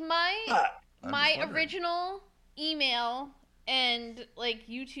 So my original email and like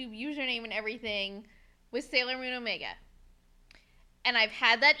YouTube username and everything was Sailor Moon Omega. And I've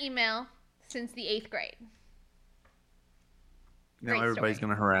had that email since the 8th grade. Now Great everybody's story.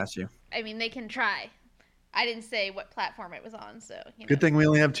 gonna harass you. I mean, they can try. I didn't say what platform it was on, so you know. Good thing we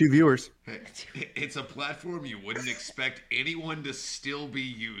only have 2 viewers. It's a platform you wouldn't expect anyone to still be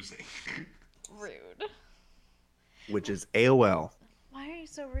using. Rude. Which is AOL. Why are you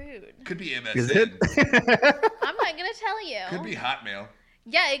so rude? Could be MSN. Is it? I'm not gonna tell you. Could be Hotmail.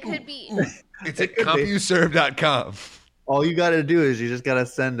 Yeah, it could be. It's at Could be. CompuServe.com. All you gotta do is you just gotta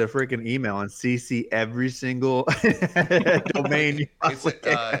send a freaking email and CC every single domain you possibly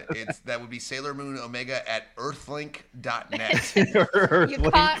can. It's that would be Sailor Moon Omega at earthlink.net.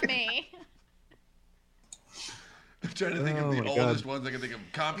 You caught me. I'm trying to think Oh of the my oldest ones I can think of.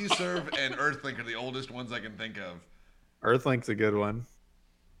 CompuServe and Earthlink are the oldest ones I can think of. Earthlink's a good one.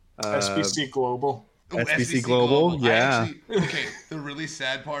 SBC Global. Oh, SBC Global, yeah. Okay, the really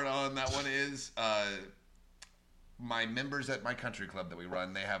sad part on that one is my members at my country club that we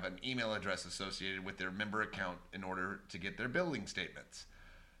run, they have an email address associated with their member account in order to get their billing statements.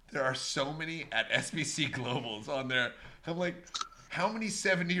 There are so many at SBC Globals on there. I'm like, how many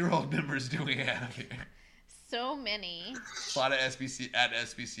 70-year-old members do we have here? So many. A lot of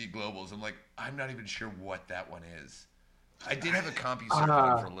SBC Globals. I'm like, I'm not even sure what that one is. I did have a CompuServe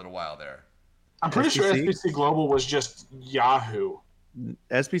one for a little while there. I'm pretty sure SBC? SBC Global was just Yahoo.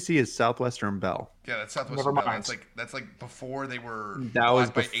 SBC is Southwestern Bell. Yeah, that's Southwest Never Bell. mind. That's like before they were That was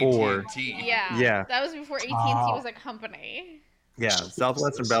bought by before. AT&T. Yeah. Yeah. That was before AT&T Wow. was a company. Yeah,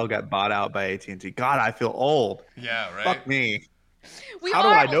 Southwestern Bell got bought out by AT&T. God, I feel old. Yeah, right. Fuck me. We How do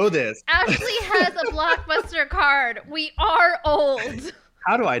are, I know this? Ashley has a Blockbuster card. We are old.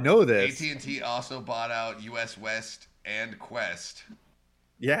 How do I know this? AT&T also bought out US West and Quest.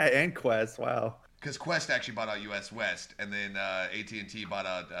 Yeah, and Quest. Wow. Because Quest actually bought out US West, and then AT&T bought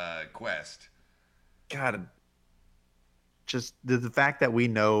out Quest. God, just the fact that we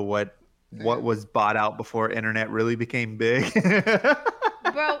know what was bought out before internet really became big.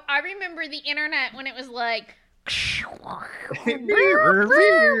 Bro, I remember the internet when it was like... I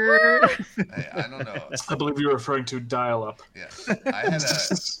don't know. I believe you're referring to dial-up. Yes,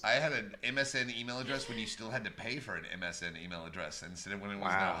 I had an MSN email address when you still had to pay for an MSN email address instead of when it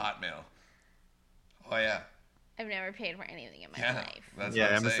was Wow. now Hotmail. Oh yeah, I've never paid for anything in my yeah. life. That's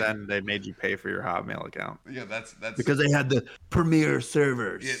Yeah, what I'm saying. MSN, they made you pay for your Hotmail account. Yeah, that's Because they had the premier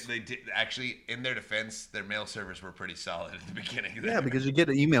servers. Yeah, they did actually. In their defense, their mail servers were pretty solid at the beginning. There. Yeah, because you get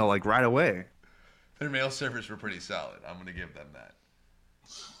an email like right away. their mail servers were pretty solid. I'm gonna give them that.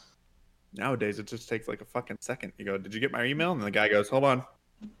 Nowadays, it just takes like a fucking second. You go, "Did you get my email?" And the guy goes, "Hold on."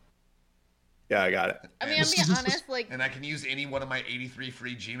 Yeah, I got it. I mean, I'm being honest, like, And I can use any one of my 83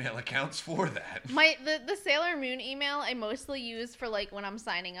 free Gmail accounts for that. the Sailor Moon email I mostly use for, like, when I'm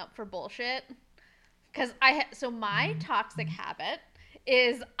signing up for bullshit. Because so my toxic habit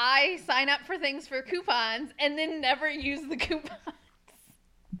is I sign up for things for coupons and then never use the coupons.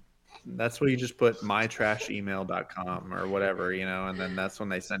 That's where you just put mytrashemail.com or whatever, and then that's when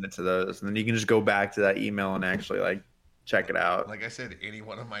they send it to those. And then you can just go back to that email and actually, like, check it out. Like I said, any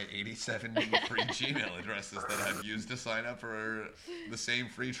one of my 87 free Gmail addresses that I've used to sign up for the same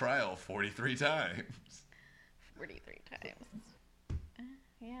free trial 43 times. 43 times.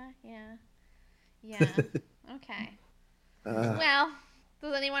 Yeah. Okay. Well,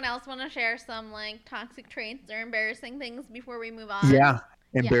 does anyone else want to share some, like, toxic traits or embarrassing things before we move on? Yeah.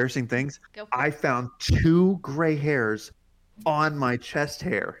 Embarrassing things. Go for I it. found 2 gray hairs on my chest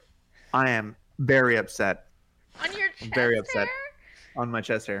hair. I am very upset. On your chest very upset. hair? On my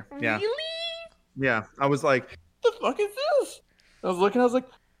chest hair. Yeah. Really? Yeah. I was like, the fuck is this? I was looking, I was like,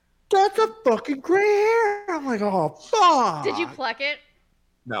 that's a fucking gray hair. I'm like, oh, fuck. Did you pluck it?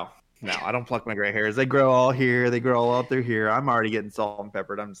 No, I don't pluck my gray hairs. They grow all here. They grow all up through here. I'm already getting salt and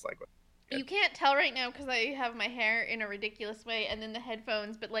peppered. I'm just like, You can't tell right now because I have my hair in a ridiculous way and then the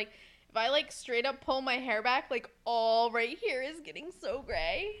headphones, but, like, if I, like, straight up pull my hair back, like, all right here is getting so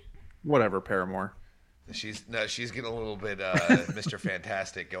gray. whatever, Paramore. She's getting a little bit Mr.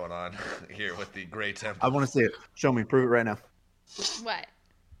 Fantastic going on here with the gray temple. I want to see it. Show me. Prove it right now. What?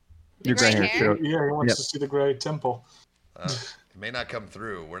 Your gray gray hair. hair? Show it. Yeah, he wants Yep. to see the gray temple. It may not come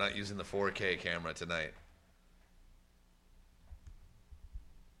through. We're not using the 4K camera tonight.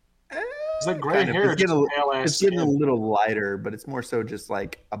 Is that gray Kind of. hair? It's getting, pale ass it's getting a skin? little lighter, but it's more so just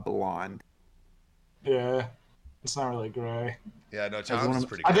like a blonde. Yeah, it's not really gray. Yeah, no, one Tom's is of-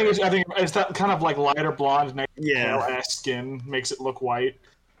 pretty I gray. think it's that kind of like lighter blonde, pale Yeah. ass skin makes it look white.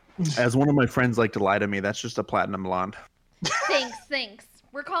 As one of my friends like to lie to me, that's just a platinum blonde. Thanks.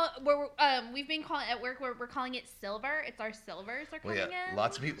 We've been calling at work. We're calling it silver. It's our silvers are Well, coming yeah, in.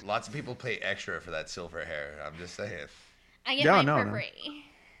 lots of people pay extra for that silver hair. I'm just saying. I get Yeah, mine no, for no. free.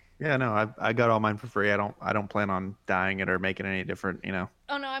 Yeah, no, I got all mine for free. I don't plan on dyeing it or making it any different. You know,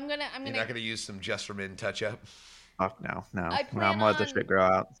 Oh no, I'm You're gonna. not gonna use some Just for Men touch up. fuck no. I I'm plan gonna let the on- shit grow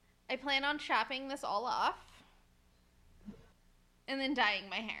out. I plan on chopping this all off, and then dyeing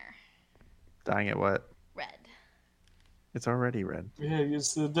my hair Dyeing it what? red, It's already red. Yeah,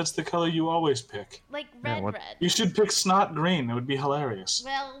 that's the color you always pick. like Yeah, red, what- red. You should pick snot green. It would be hilarious.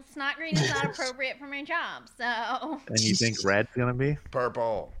 Well, snot green is not appropriate for my job, so And you think red's gonna be?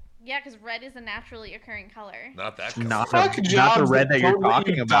 Purple. yeah, because red is a naturally occurring color. Not that color. Not Fuck the jobs red that you're don't let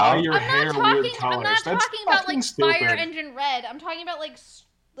talking you dye about. your hair I'm weird not colors. That's talking about fucking like stupid. fire engine red. I'm talking about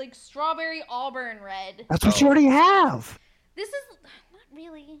like strawberry auburn red. That's what you already have. This is not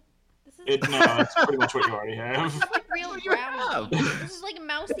really. This is No, that's pretty much what you already have. like real brown. This is like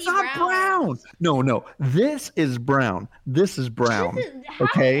mousy It's not brown. No. This is brown. This is brown. This is, how,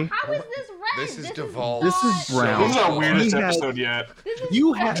 Okay. How is this red? This is devolved. This is so brown. This is our far. weirdest He has- episode yet. This is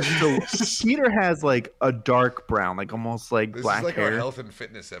You have so Peter has like a dark brown, like almost like This black is like hair. our health and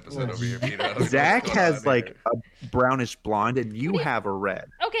fitness episode over here, Peter. I don't know what's Zach going has on like here. a brownish blonde, and you have a red.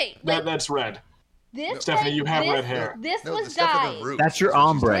 okay. Like, That's red. this Stephanie, like, you have this, red hair. This No, was the stuff in the dyed. root. That's your That's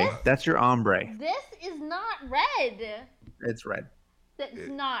what she's ombre. saying. That's your ombre. This is not red. It's red. That's It-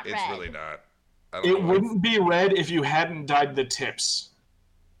 not It's red. really not. I don't It know why. wouldn't be red if you hadn't dyed the tips.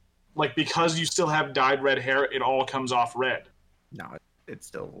 Like, because you still have dyed red hair, it all comes off red. No, it's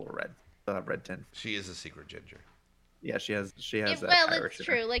still a little red. Still have red tint. She is a secret ginger. Yeah, she has that. Well, Irish it's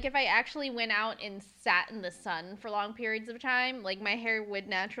in her. true. Like if I actually went out and sat in the sun for long periods of time, like my hair would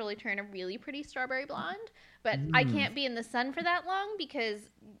naturally turn a really pretty strawberry blonde. But I can't be in the sun for that long because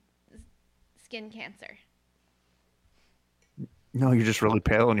skin cancer. No, you're just really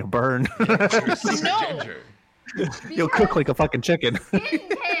pale and you'll burn. You're a secret No. ginger. You'll cook like a fucking chicken. Skin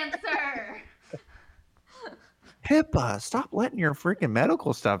cancer. HIPAA, stop letting your freaking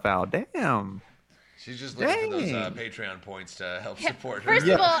medical stuff out. Damn. She's just looking for those Dang. Patreon points to help support her. First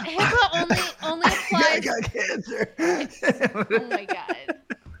of all, HIPAA only applies. cancer. Oh my god.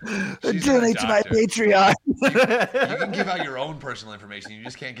 She's not a Donate to my doctor. Patreon. You can give out your own personal information. You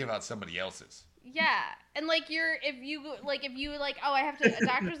just can't give out somebody else's. Yeah, and like if you oh I have a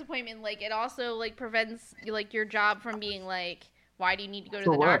doctor's appointment, like it also like prevents like your job from being like, why do you need to go to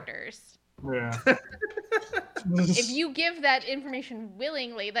For the what? doctors? Yeah. If you give that information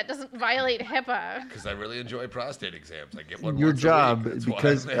willingly, that doesn't violate HIPAA. Because I really enjoy prostate exams. I get one Your once a job, week. That's why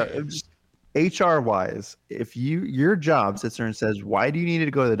because I'm there. HR wise, if your job sits there and says, "Why do you need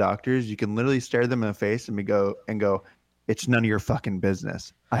to go to the doctors?" You can literally stare them in the face and go, "It's none of your fucking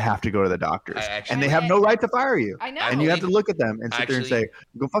business. I have to go to the doctors," I actually- and they have no right to fire you. I know. And you have to look at them and sit there and say,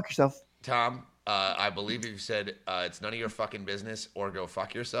 "Go fuck yourself." Tom, I believe if you said it's none of your fucking business or go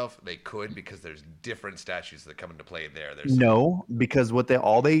fuck yourself, they could because there's different statutes that come into play there. There's No, because what no,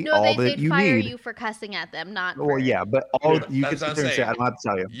 that they'd you fire need. you for cussing at them, not. Well, for- yeah, but all Yeah, you can that's what sit there I'm and say, saying. "I don't have to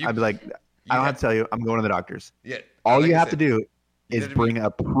tell you." You- I'd be like, "I don't have to tell you. I'm going to the doctors." Yeah. All like you I have to said, do is gotta be- bring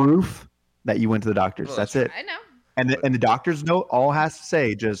a proof that you went to the doctors. Well, that's that's it. I know. And the doctor's note all has to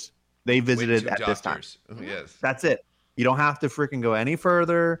say just they went visited to at this time. doctors. Oh, yes. That's it. You don't have to freaking go any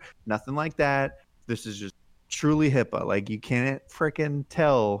further. Nothing like that. This is just truly HIPAA. Like you can't freaking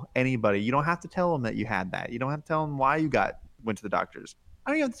tell anybody. You don't have to tell them that you had that. You don't have to tell them why you went to the doctors.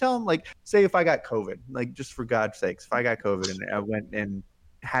 I don't even have to tell them, like, say if I got COVID, like just for God's sakes, if I got COVID and I went and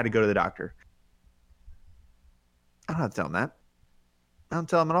had to go to the doctor, I don't have to tell them that. I don't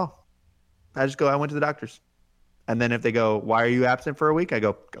tell them at all. I just go, I went to the doctors. And then if they go, why are you absent for a week? I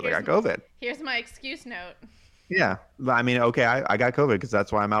go, because I got COVID. Here's my excuse note. Yeah, but I mean, okay, I got COVID because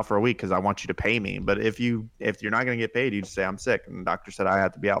that's why I'm out for a week because I want you to pay me. But if you're not going to get paid, you just say I'm sick, and the doctor said I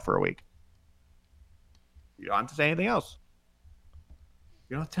have to be out for a week. You don't have to say anything else.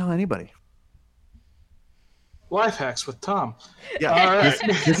 You don't have to tell anybody. Life hacks with Tom. Yeah, All right.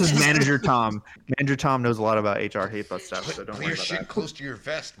 this is Manager Tom. Manager Tom knows a lot about HR HIPAA stuff, so don't Put worry your about shit that. close to your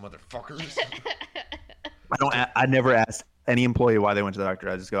vest, motherfuckers. I never asked any employee why they went to the doctor.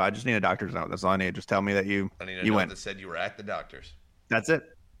 I just go, I just need a doctor's note. That's all I need. Just tell me that you I need a you note went. that said you were at the doctor's. That's it.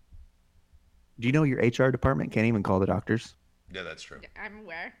 Do you know your HR department can't even call the doctors? Yeah, that's true. I'm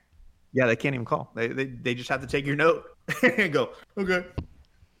aware. Yeah, they can't even call. They just have to take your note and go, okay.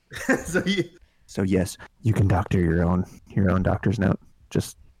 So yes, you can doctor your own doctor's note.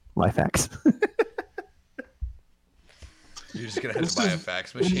 Just life hacks. You're just gonna have This to buy a is-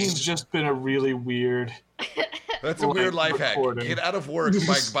 fax This machine. has just been a really weird That's a weird life hack. recording. Get out of work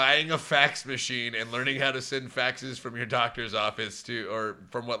by buying a fax machine and learning how to send faxes from your doctor's office or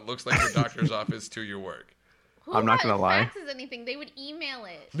from what looks like your doctor's office to your work. Who I'm not gonna lie. faxes anything? They would email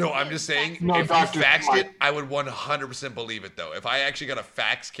it. No, I'm They just would saying, fax No, if you doctors faxed might. it, I would 100% believe it, though. If I actually got a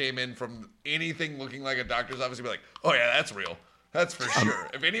fax came in from anything looking like a doctor's office, I'd be like, oh, yeah, that's real. That's for sure.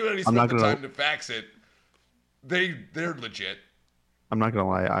 If anybody I'm spent not the gonna- time to fax it, they're legit. I'm not gonna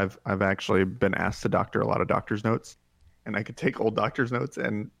lie. I've actually been asked to doctor a lot of doctor's notes, and I could take old doctor's notes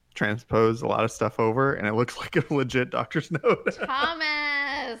and transpose a lot of stuff over, and it looks like a legit doctor's note.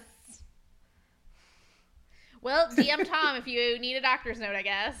 Thomas. Well, DM Tom if you need a doctor's note, I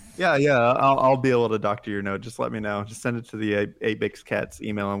guess. yeah, I'll be able to doctor your note. Just let me know. Just send it to the 8Bix Cats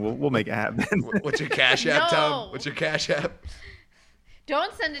email, and we'll make it happen. What's your Cash App, No. Tom? What's your Cash App?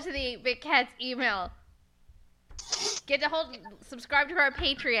 Don't send it to the Big Cat's email. Subscribe to our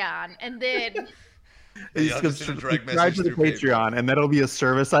Patreon, and then Yeah, I'll just send a direct subscribe message to the through Patreon, and that'll be a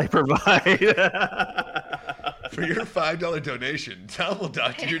service I provide. For your $5 donation, Tom will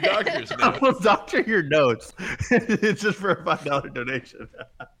doctor your doctor's I note. will doctor your notes. It's just for a $5 donation.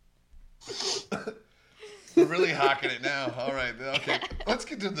 We're really hawking it now. All right, okay. Let's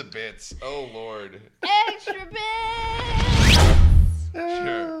get to the bits. Oh, Lord. extra bits.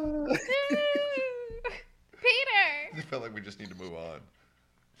 Sure. Peter. I felt like we just need to move on.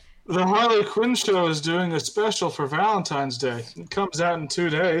 The Harley Quinn show is doing a special for Valentine's Day. It comes out in 2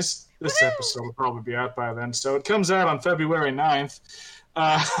 days. This episode will probably be out by then. So it comes out on February 9th.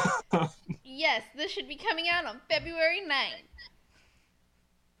 Yes, this should be coming out on February 9th.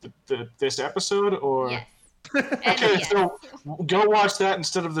 This episode, or Yes. And okay, yes. so go watch that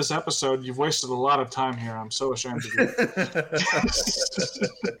instead of this episode. You've wasted a lot of time here. I'm so ashamed of you.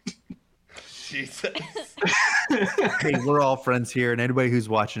 Jesus. Hey, we're all friends here, and anybody who's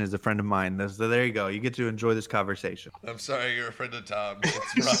watching is a friend of mine. So there you go. You get to enjoy this conversation. I'm sorry you're a friend of Tom.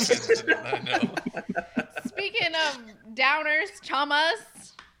 It's rough, isn't it? I know. Speaking of downers,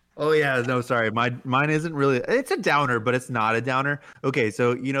 Thomas. Oh yeah, no, sorry. Mine isn't really. It's a downer, but it's not a downer. Okay,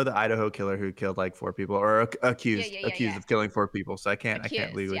 so you know the Idaho killer who killed like 4 people, or accused Yeah. of killing 4 people. So I can't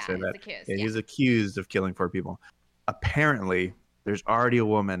Accused, legally yeah, say he's that. accused, Yeah, yeah. he's accused of killing 4 people. Apparently, there's already a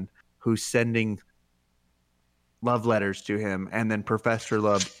woman who's sending love letters to him, and then Professor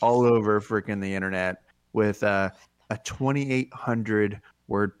Love all over freaking the internet with a 2,800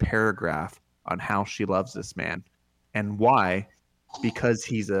 word paragraph on how she loves this man and why. Because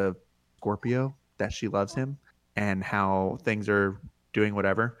he's a Scorpio, that she loves him, and how things are doing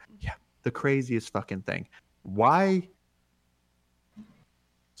whatever. Yeah, the craziest fucking thing. Why?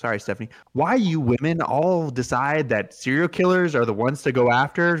 Sorry, Stephanie. Why you women all decide that serial killers are the ones to go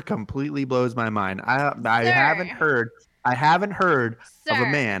after completely blows my mind. I Sir. haven't heard of a Sir.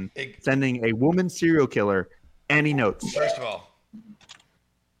 man sending a woman serial killer any notes. First of all,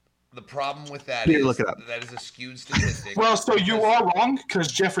 the problem with that Here, is look it up. that is a skewed statistic. Well, so you are wrong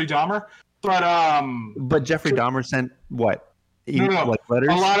because Jeffrey Dahmer, but But Jeffrey Dahmer sent what? No. Like letters?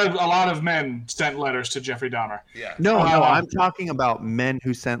 a lot of men sent letters to Jeffrey Dahmer. Yeah. No, Uh, I'm talking about men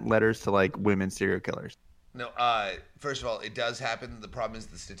who sent letters to like women serial killers. No, first of all, it does happen. The problem is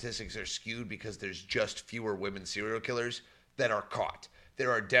the statistics are skewed because there's just fewer women serial killers that are caught.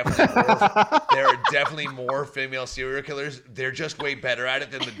 There are definitely more female serial killers. They're just way better at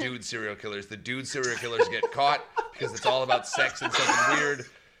it than the dude serial killers. The dude serial killers get caught because it's all about sex and something weird.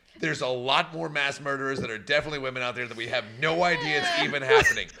 There's a lot more mass murderers that are definitely women out there that we have no idea it's even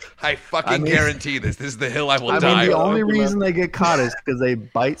happening. I fucking guarantee this. This is the hill I will I die mean, the on. only reason they get caught is because they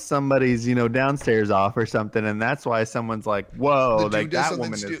bite somebody's, downstairs off or something, and that's why someone's like, "Whoa, The like dude does that something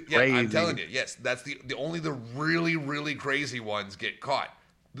woman is stu- crazy." Yeah, I'm telling you, yes, that's the only the really really crazy ones get caught.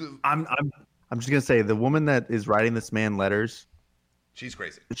 I'm just gonna say the woman that is writing this man letters, She's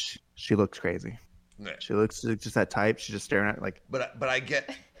crazy. she looks crazy. Yeah. She looks just that type. She's just staring at like. But I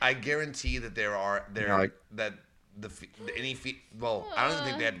guarantee that well, I don't even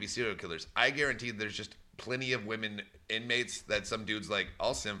think they have to be serial killers. I guarantee there's just plenty of women inmates that some dude's like,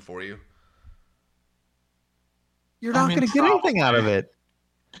 I'll simp for you. You're not gonna get anything out of it.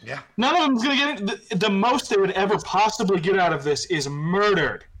 Yeah. None of them's gonna get it. The most they would ever possibly get out of this is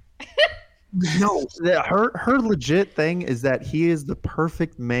murdered. No, her legit thing is that he is the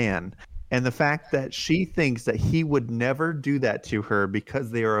perfect man. And the fact that she thinks that he would never do that to her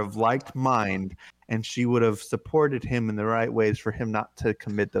because they are of like mind and she would have supported him in the right ways for him not to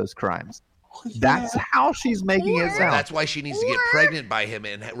commit those crimes. That's how she's making it sound. That's why she needs to get pregnant by him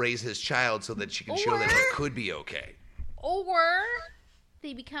and raise his child so that she can show that it could be okay. Or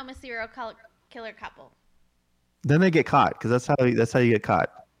they become a serial killer couple. Then they get caught because that's how you get caught.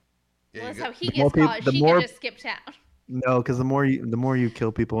 Yeah, Well, that's you how go- he The more gets peop- caught. the She more- can just skip town. No, because the more you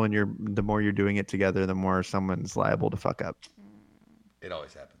kill people and the more you're doing it together, the more someone's liable to fuck up. it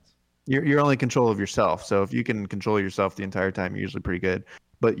always happens. You're only in control of yourself. So if you can control yourself the entire time, you're usually pretty good.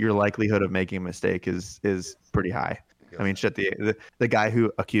 But your likelihood of making a mistake is pretty high. I mean, shit. The guy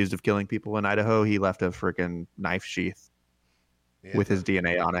who accused of killing people in Idaho, he left a freaking knife sheath Yeah, with his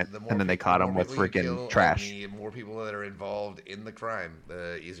DNA on it, the more and then they peop- caught the him more with people you kill freaking and trash. the more people that are involved in the crime,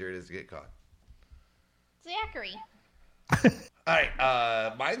 the easier it is to get caught. Zachary. All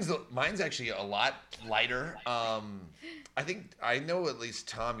right, mine's actually a lot lighter. I think I know at least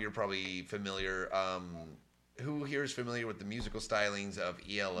Tom, you're probably familiar. Who here is familiar with the musical stylings of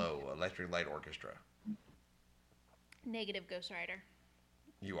ELO, Electric Light Orchestra? Negative Ghost Rider.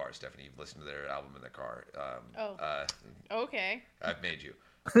 You are, Stephanie. You've listened to their album in the car. Okay. I've made you.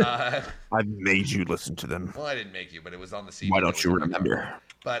 I've made you listen to them. Well, I didn't make you, but it was on the CD. Why that don't was you in the car. remember?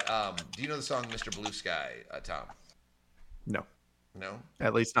 But do you know the song "Mr. Blue Sky," Tom? No, No.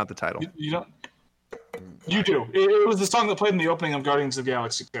 at least not the title. You don't. You do. It was the song that played in the opening of Guardians of the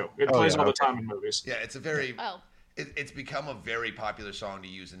Galaxy 2. It plays all the time in movies. Yeah, it's a very. Oh. It's become a very popular song to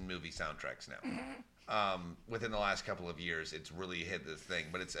use in movie soundtracks now. Within the last couple of years, it's really hit this thing.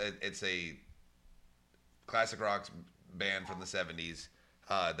 But it's a classic rock band from the '70s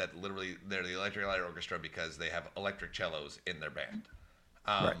that literally they're the Electric Light Orchestra because they have electric cellos in their band.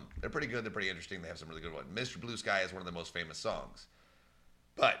 Right. They're pretty good. They're pretty interesting. They have some really good ones. "Mr. Blue Sky" is one of the most famous songs.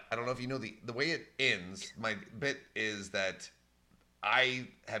 But I don't know if you know the way it ends. My bit is that I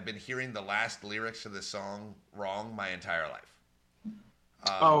have been hearing the last lyrics to this song wrong my entire life.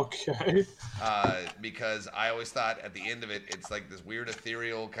 Okay. Because I always thought at the end of it, it's like this weird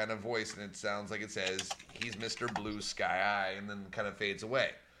ethereal kind of voice, and it sounds like it says, "He's Mr. Blue Sky," and then kind of fades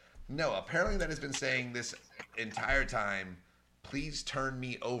away. No, apparently that has been saying this entire time, "Please turn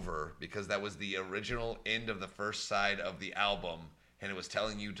me over," because that was the original end of the first side of the album, and it was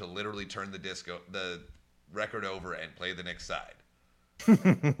telling you to literally turn the record over and play the next side.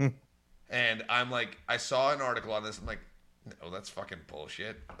 And I'm like, I saw an article on this. I'm like, no, that's fucking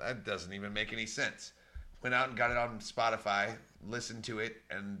bullshit. That doesn't even make any sense. Went out and got it on Spotify, listened to it,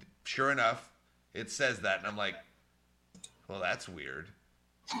 and sure enough, it says that. And I'm like, well, that's weird.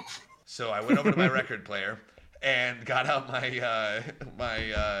 So I went over to my record player and got out my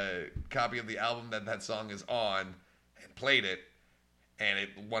copy of the album that song is on and played it. And it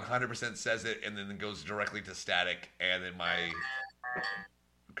 100% says it, and then it goes directly to static, and then my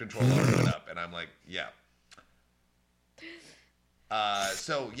controller went up, and I'm like, yeah.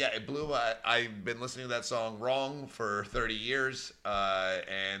 So yeah, it blew. I've been listening to that song wrong for 30 years,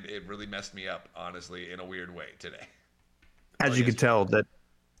 and it really messed me up, honestly, in a weird way today. As you can tell, that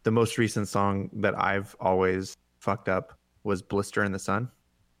the most recent song that I've always fucked up was "Blister in the Sun"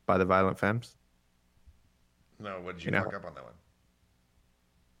 by the Violent Femmes. No, what did you You know. fuck up on that one?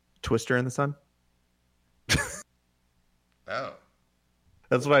 "Twister in the Sun." Oh,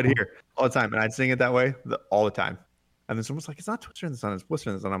 That's what I'd hear all the time, and I'd sing it that way all the time. And then someone's like, "It's not Twister in the Sun; it's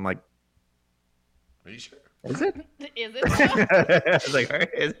Blister in the Sun." I'm like, are you sure? "Is it?" Is it? It's like, all right,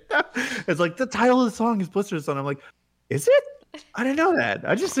 is it? It's like the title of the song is "Blister in the Sun." I'm like, "Is it?" I didn't know that.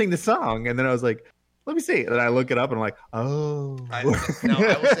 I just sing the song, and then I was like, "Let me see." And then I look it up, and I'm like, "Oh." Now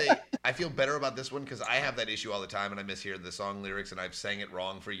I will say I feel better about this one because I have that issue all the time, and I mishear the song lyrics, and I've sang it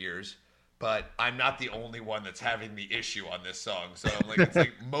wrong for years. But I'm not the only one that's having the issue on this song. So I'm like, it's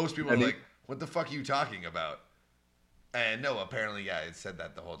like most people are like, "What the fuck are you talking about?" And no, apparently, yeah, it said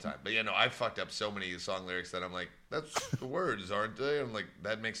that the whole time. But yeah, no, I've fucked up so many song lyrics that I'm like, "That's the words, aren't they?" I'm like,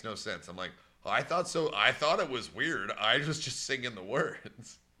 that makes no sense. I'm like, oh, I thought so. I thought it was weird. I was just singing the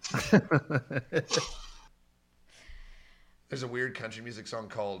words. There's a weird country music song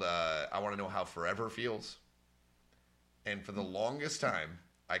called "I Want to Know How Forever Feels," and for the longest time,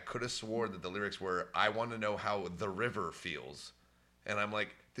 I could have swore that the lyrics were "I want to know how the river feels," and I'm like,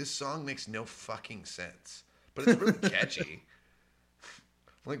 this song makes no fucking sense, but it's really catchy.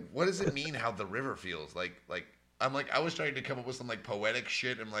 Like, what does it mean how the river feels? Like I'm like, I was trying to come up with some like poetic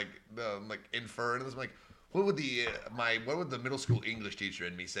shit and like infer into this. I'm like, what would the middle school English teacher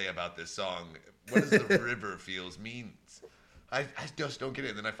in me say about this song? What does the river feels means? I just don't get it.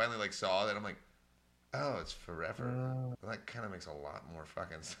 And then I finally like saw that. I'm like, oh, it's forever. That kind of makes a lot more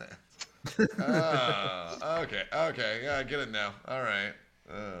fucking sense. Okay, yeah, I get it now. All right.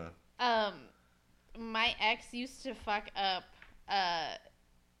 My ex used to fuck up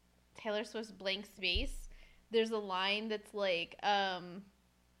Taylor Swift's "Blank Space." There's a line that's like,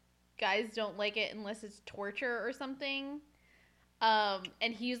 guys don't like it unless it's torture or something.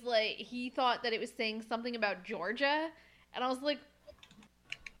 And he's like, he thought that it was saying something about Georgia. And I was like,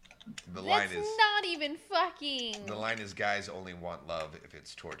 The line That's is not even fucking. the line is guys only want love if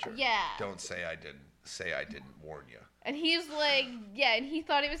it's torture. Yeah. Don't say I didn't. Say I didn't warn you. And he's like, yeah, and he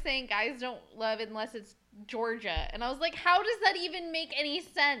thought he was saying guys don't love unless it's Georgia. And I was like, how does that even make any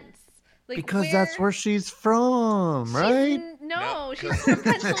sense? Like, Because that's where she's from, she's right? No, she's from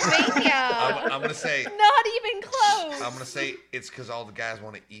Pennsylvania. I'm gonna say. Not even close. I'm gonna say it's because all the guys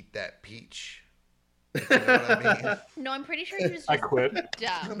want to eat that peach. If you know what I mean? No, I'm pretty sure he was just I quit.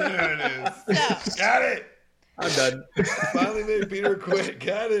 dumb. There it is. So, Got it. I'm done. Finally made Peter quit.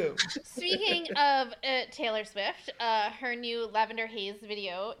 Got him. speaking of Taylor Swift, her new Lavender Haze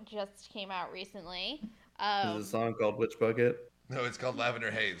video just came out recently. There's a song called Witch Bucket. No, it's called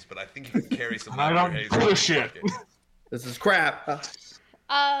Lavender Haze, but I think you can carry some I Lavender don't Haze. give in a your shit. bucket. This is crap.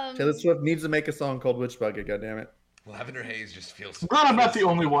 Taylor Swift needs to make a song called Witch Bucket. God damn it. Lavender Haze just feels. Glad I'm not the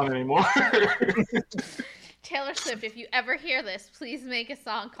only one anymore. Taylor Swift, if you ever hear this, please make a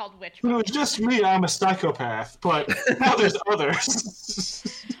song called Witch It was Bucket. just me. I'm a psychopath, but now there's others.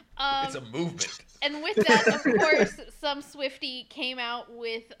 It's a movement. And with that, of course, some Swiftie came out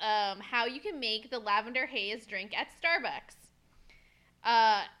with how you can make the Lavender Haze drink at Starbucks.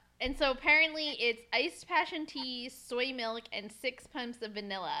 And so apparently it's iced passion tea, soy milk, and 6 pumps of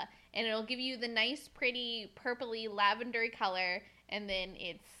vanilla. And it'll give you the nice, pretty, purpley, lavendery color. And then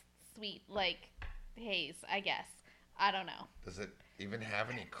it's sweet, like haze, I guess. I don't know. Does it even have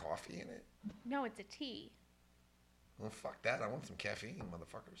any coffee in it? No, it's a tea. Well, fuck that. I want some caffeine,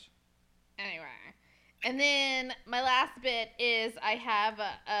 motherfuckers. Anyway. And then my last bit is I have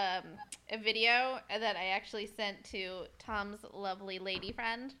a video that I actually sent to Tom's lovely lady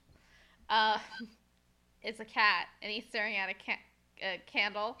friend. It's a cat, and he's staring at a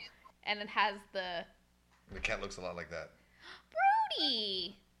candle, and it has the cat looks a lot like that.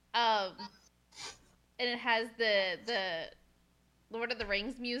 Brody. And it has the Lord of the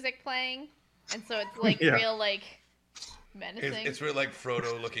Rings music playing, and so it's like Yeah. real like menacing. It's really like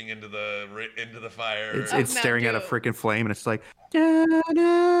Frodo looking into the fire. It's Of staring at a Mount freaking flame, and it's like.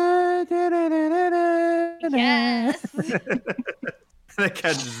 Yes. The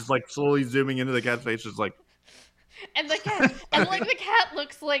cat is just like slowly zooming into the cat's face, just like. And the cat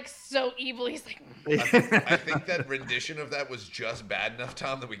looks like so evil. He's like, I think that rendition of that was just bad enough,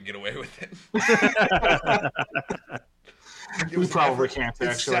 Tom, that we can get away with it. It We was probably effort. can't,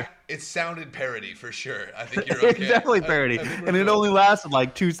 actually. It sounded parody for sure. I think you're It's okay. definitely I parody, think we're and it cool. only lasted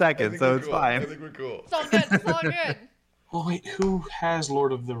like 2 I seconds, think so we're it's cool. I fine. think we're cool. it's all good. It's all good. Well, wait, who has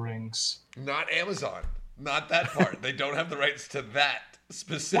Lord of the Rings? Not Amazon. Not that part. They don't have the rights to that What,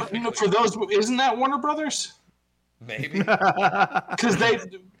 specifically. for those, isn't that Warner Brothers? Maybe. Because they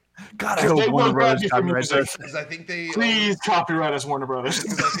God, I They hope will Warner grab Brothers you for copyright music. this. Because I think they. please copyright us, Warner Brothers.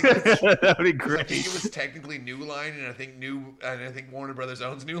 That would be I great. think it was technically New Line, and I think Warner Brothers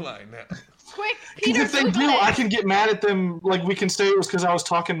owns New Line now. Quick, Peter, If they Google do, it. I can get mad at them. Like we can say it was because I was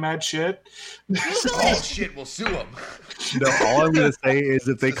talking mad shit. Google Oh it. shit, we'll sue them. No, all I'm gonna say is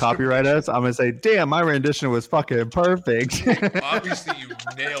if they copyright us, I'm gonna say, "Damn, my rendition was fucking perfect." Obviously, you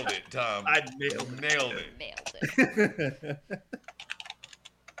nailed it, Tom. I nailed You nailed it. Nailed it.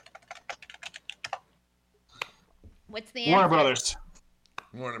 What's the answer? Warner Brothers.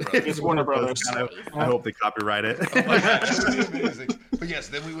 Warner Brothers. It's Warner Brothers. I hope they copyright it. Oh my God, that would be amazing. But yes,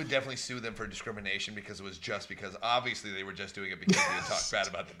 then we would definitely sue them for discrimination because it was just because obviously they were just doing it because we had talked bad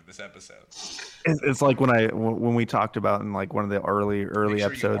about them in this episode. It's like when we talked about in like one of the early Make sure you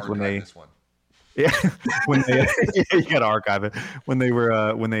episodes when archive they this one. when they yeah, you gotta archive it when they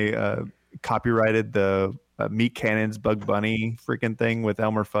copyrighted the Meat Cannon's Bug Bunny freaking thing with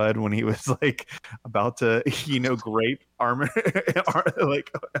Elmer Fudd when he was like about to grape armor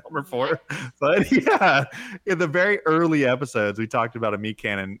like Elmer Fudd. Yeah, in the very early episodes we talked about a Meat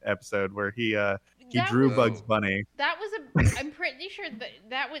Cannon episode where he That drew was- Bugs Bunny. That was I'm pretty sure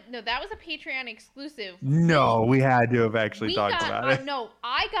that was a Patreon exclusive. No, we had to have actually We talked got about it. no,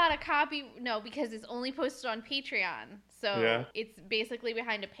 I got a copy. No, because it's only posted on Patreon, so Yeah. it's basically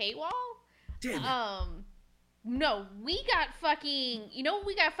behind a paywall. Damn. No, we got fucking. You know what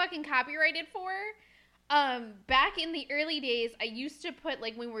we got fucking copyrighted for? Back in the early days, I used to put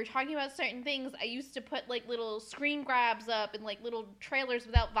like when we were talking about certain things, I used to put like little screen grabs up and like little trailers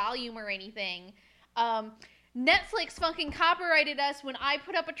without volume or anything. Netflix fucking copyrighted us when I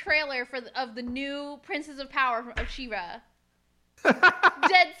put up a trailer of the new Princess of Power of She-Ra.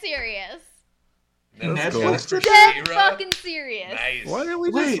 Dead serious. That's Netflix cool. did- Dead She-Ra? fucking serious. Nice. Why didn't we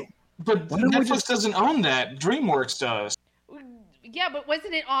Wait, just? but Why don't we Netflix just- doesn't own that. DreamWorks does. Yeah, but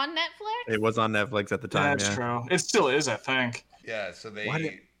wasn't it on Netflix? It was on Netflix at the time. That's Yeah. true. It still is, I think. Yeah, so they Why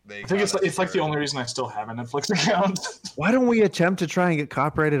did- They I think got us it's like the for- only reason I still have a Netflix account. Why don't we attempt to try and get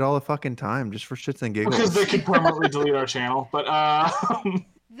copyrighted all the fucking time just for shits and giggles? Because they could permanently delete our channel. But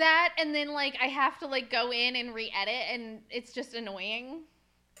That, and then like I have to like go in and re-edit, and it's just annoying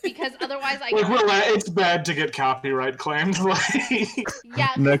because otherwise I like can. it's bad to get copyright claimed. Like, Yeah,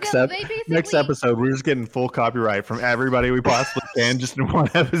 'cause Next they basically, Next episode, we're just getting full copyright from everybody we possibly can just in one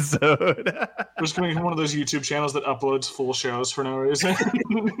episode. we're just going to be one of those YouTube channels that uploads full shows for no reason.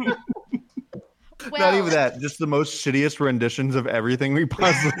 Well, Not even that, just the most shittiest renditions of everything we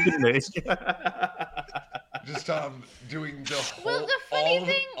possibly can make. Just doing the whole, Well, the funny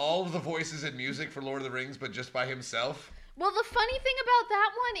thing- all of the voices and music for Lord of the Rings, but just by himself. Well, the funny thing about that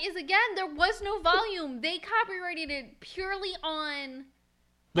one is, again, there was no volume. They copyrighted it purely on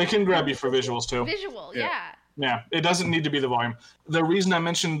They can grab you for visuals too. visual. Yeah. Yeah. Yeah, it doesn't need to be the volume. The reason I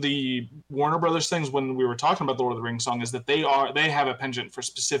mentioned the Warner Brothers things when we were talking about the Lord of the Rings song is that they have a penchant for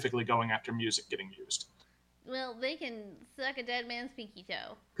specifically going after music getting used. Well, they can suck a dead man's pinky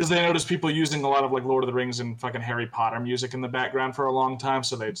toe. Because they noticed people using a lot of like Lord of the Rings and fucking Harry Potter music in the background for a long time,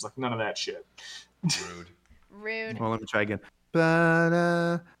 so they just like none of that shit. Rude. Rude. Well, let me try again.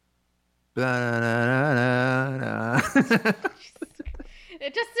 Ba-da, ba-da-da-da-da.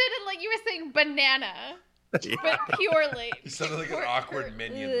 It just sounded like you were saying banana, but purely. You sounded like an awkward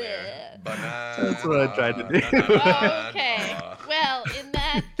minion there. Ugh. Banana. That's what I tried to do. Okay. Well, in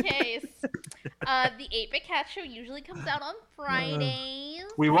that case, the 8-Bit Cat Show usually comes out on Fridays.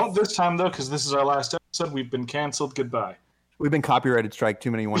 We won't this time though, because this is our last episode. We've been canceled. Goodbye. We've been copyrighted strike too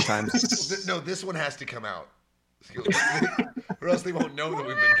many one times. No, this one has to come out. Or else they won't know that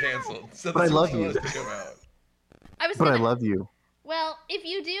we've been canceled. So But I this love one you. has to come out. I was But I gonna, love you. Well, if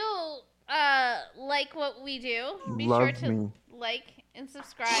you do like what we do, be Love sure to me. like and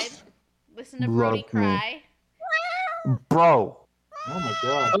subscribe. Listen to Love Brody me. cry. Bro, Oh my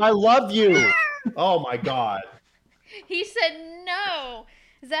god. I love you. Oh my god. He said no.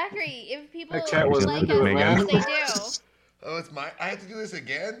 Zachary, if people That cat was like into us, it, what man. should they do? Oh, it's my. I have to do this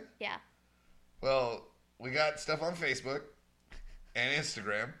again? Yeah. Well, we got stuff on Facebook and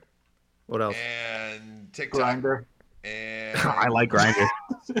Instagram What else? and TikTok Grinder. and I like Grindr.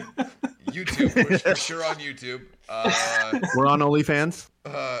 YouTube. We're sure on YouTube. We're on OnlyFans.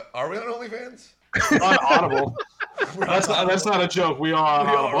 Are we on OnlyFans? On Audible. We're That's not a joke. We are on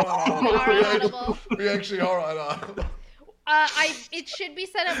We are Audible. on We are on Audible. Audible. We actually are on Audible. It should be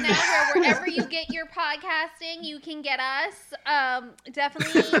set up now where wherever you get your podcasting, you can get us.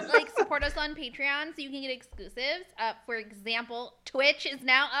 Definitely like support us on Patreon so you can get exclusives. For example, Twitch is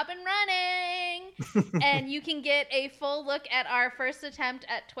now up and running, and you can get a full look at our first attempt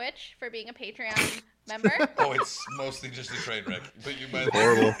at Twitch for being a Patreon member. Oh, it's mostly just a train wreck. But you might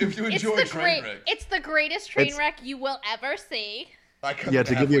Horrible. if you It's enjoy the train wreck. it's the greatest train It's- wreck you will ever see. I come Yeah, to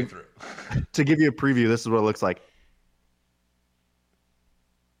give halfway you- through. To give you a preview, this is what it looks like.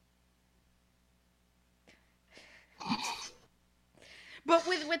 But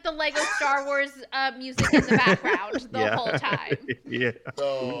with the Lego Star Wars music in the background the whole time. Yeah. The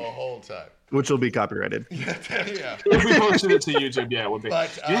whole time. Which will be copyrighted. Yeah. If we posted it to YouTube, yeah, it would be.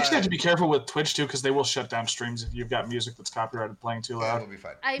 But, you actually have to be careful with Twitch too, because they will shut down streams if you've got music that's copyrighted playing too That loud. will be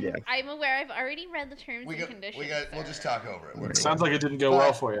fine. Yeah. I'm aware. I've already read the terms We and got. conditions. We'll just talk over it. We're Sounds like it didn't go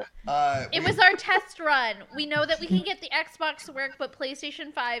well for you. It was our test run. We know that we can get the Xbox to work, but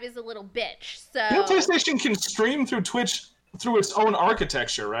PlayStation 5 is a little bitch. So You know, PlayStation can stream through Twitch through its own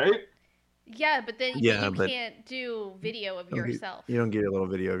architecture, right? yeah, but then Yeah, you but- can't do video of You don't get- yourself. You don't get a little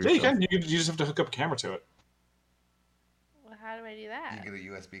video of Yeah, you yourself. can. You just have to hook up a camera to it. Well, how do I do that? You get a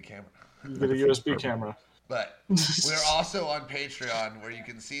USB camera. You get a USB camera. But we're also on Patreon where you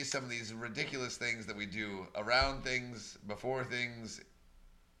can see some of these ridiculous things that we do around things, before things.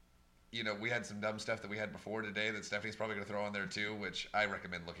 You know, we had some dumb stuff that we had before today that Stephanie's probably going to throw on there too, which I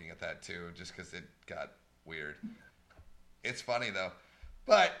recommend looking at that too, just because it got weird. It's funny though.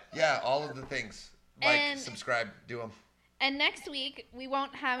 But yeah, all of the things. Like, And- subscribe, do them. And next week, we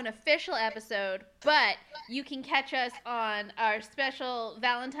won't have an official episode, but you can catch us on our special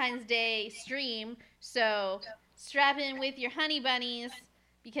Valentine's Day stream. So strap in with your honey bunnies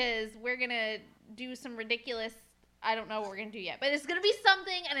because we're going to do some ridiculous, I don't know what we're going to do yet, but it's going to be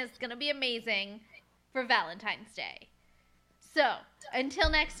something and it's going to be amazing for Valentine's Day. So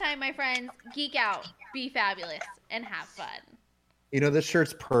until next time, my friends, geek out, be fabulous, and have fun. You know, this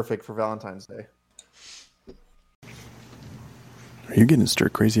shirt's perfect for Valentine's Day. Are you getting stir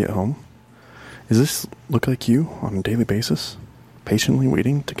crazy at home? Does this look like you on a daily basis? Patiently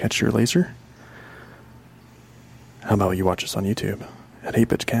waiting to catch your laser? How about you watch us on YouTube at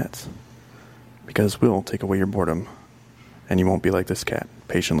 8-Bit Cats? Because we'll take away your boredom and you won't be like this cat,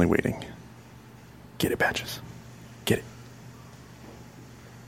 patiently waiting. Get it, Patches.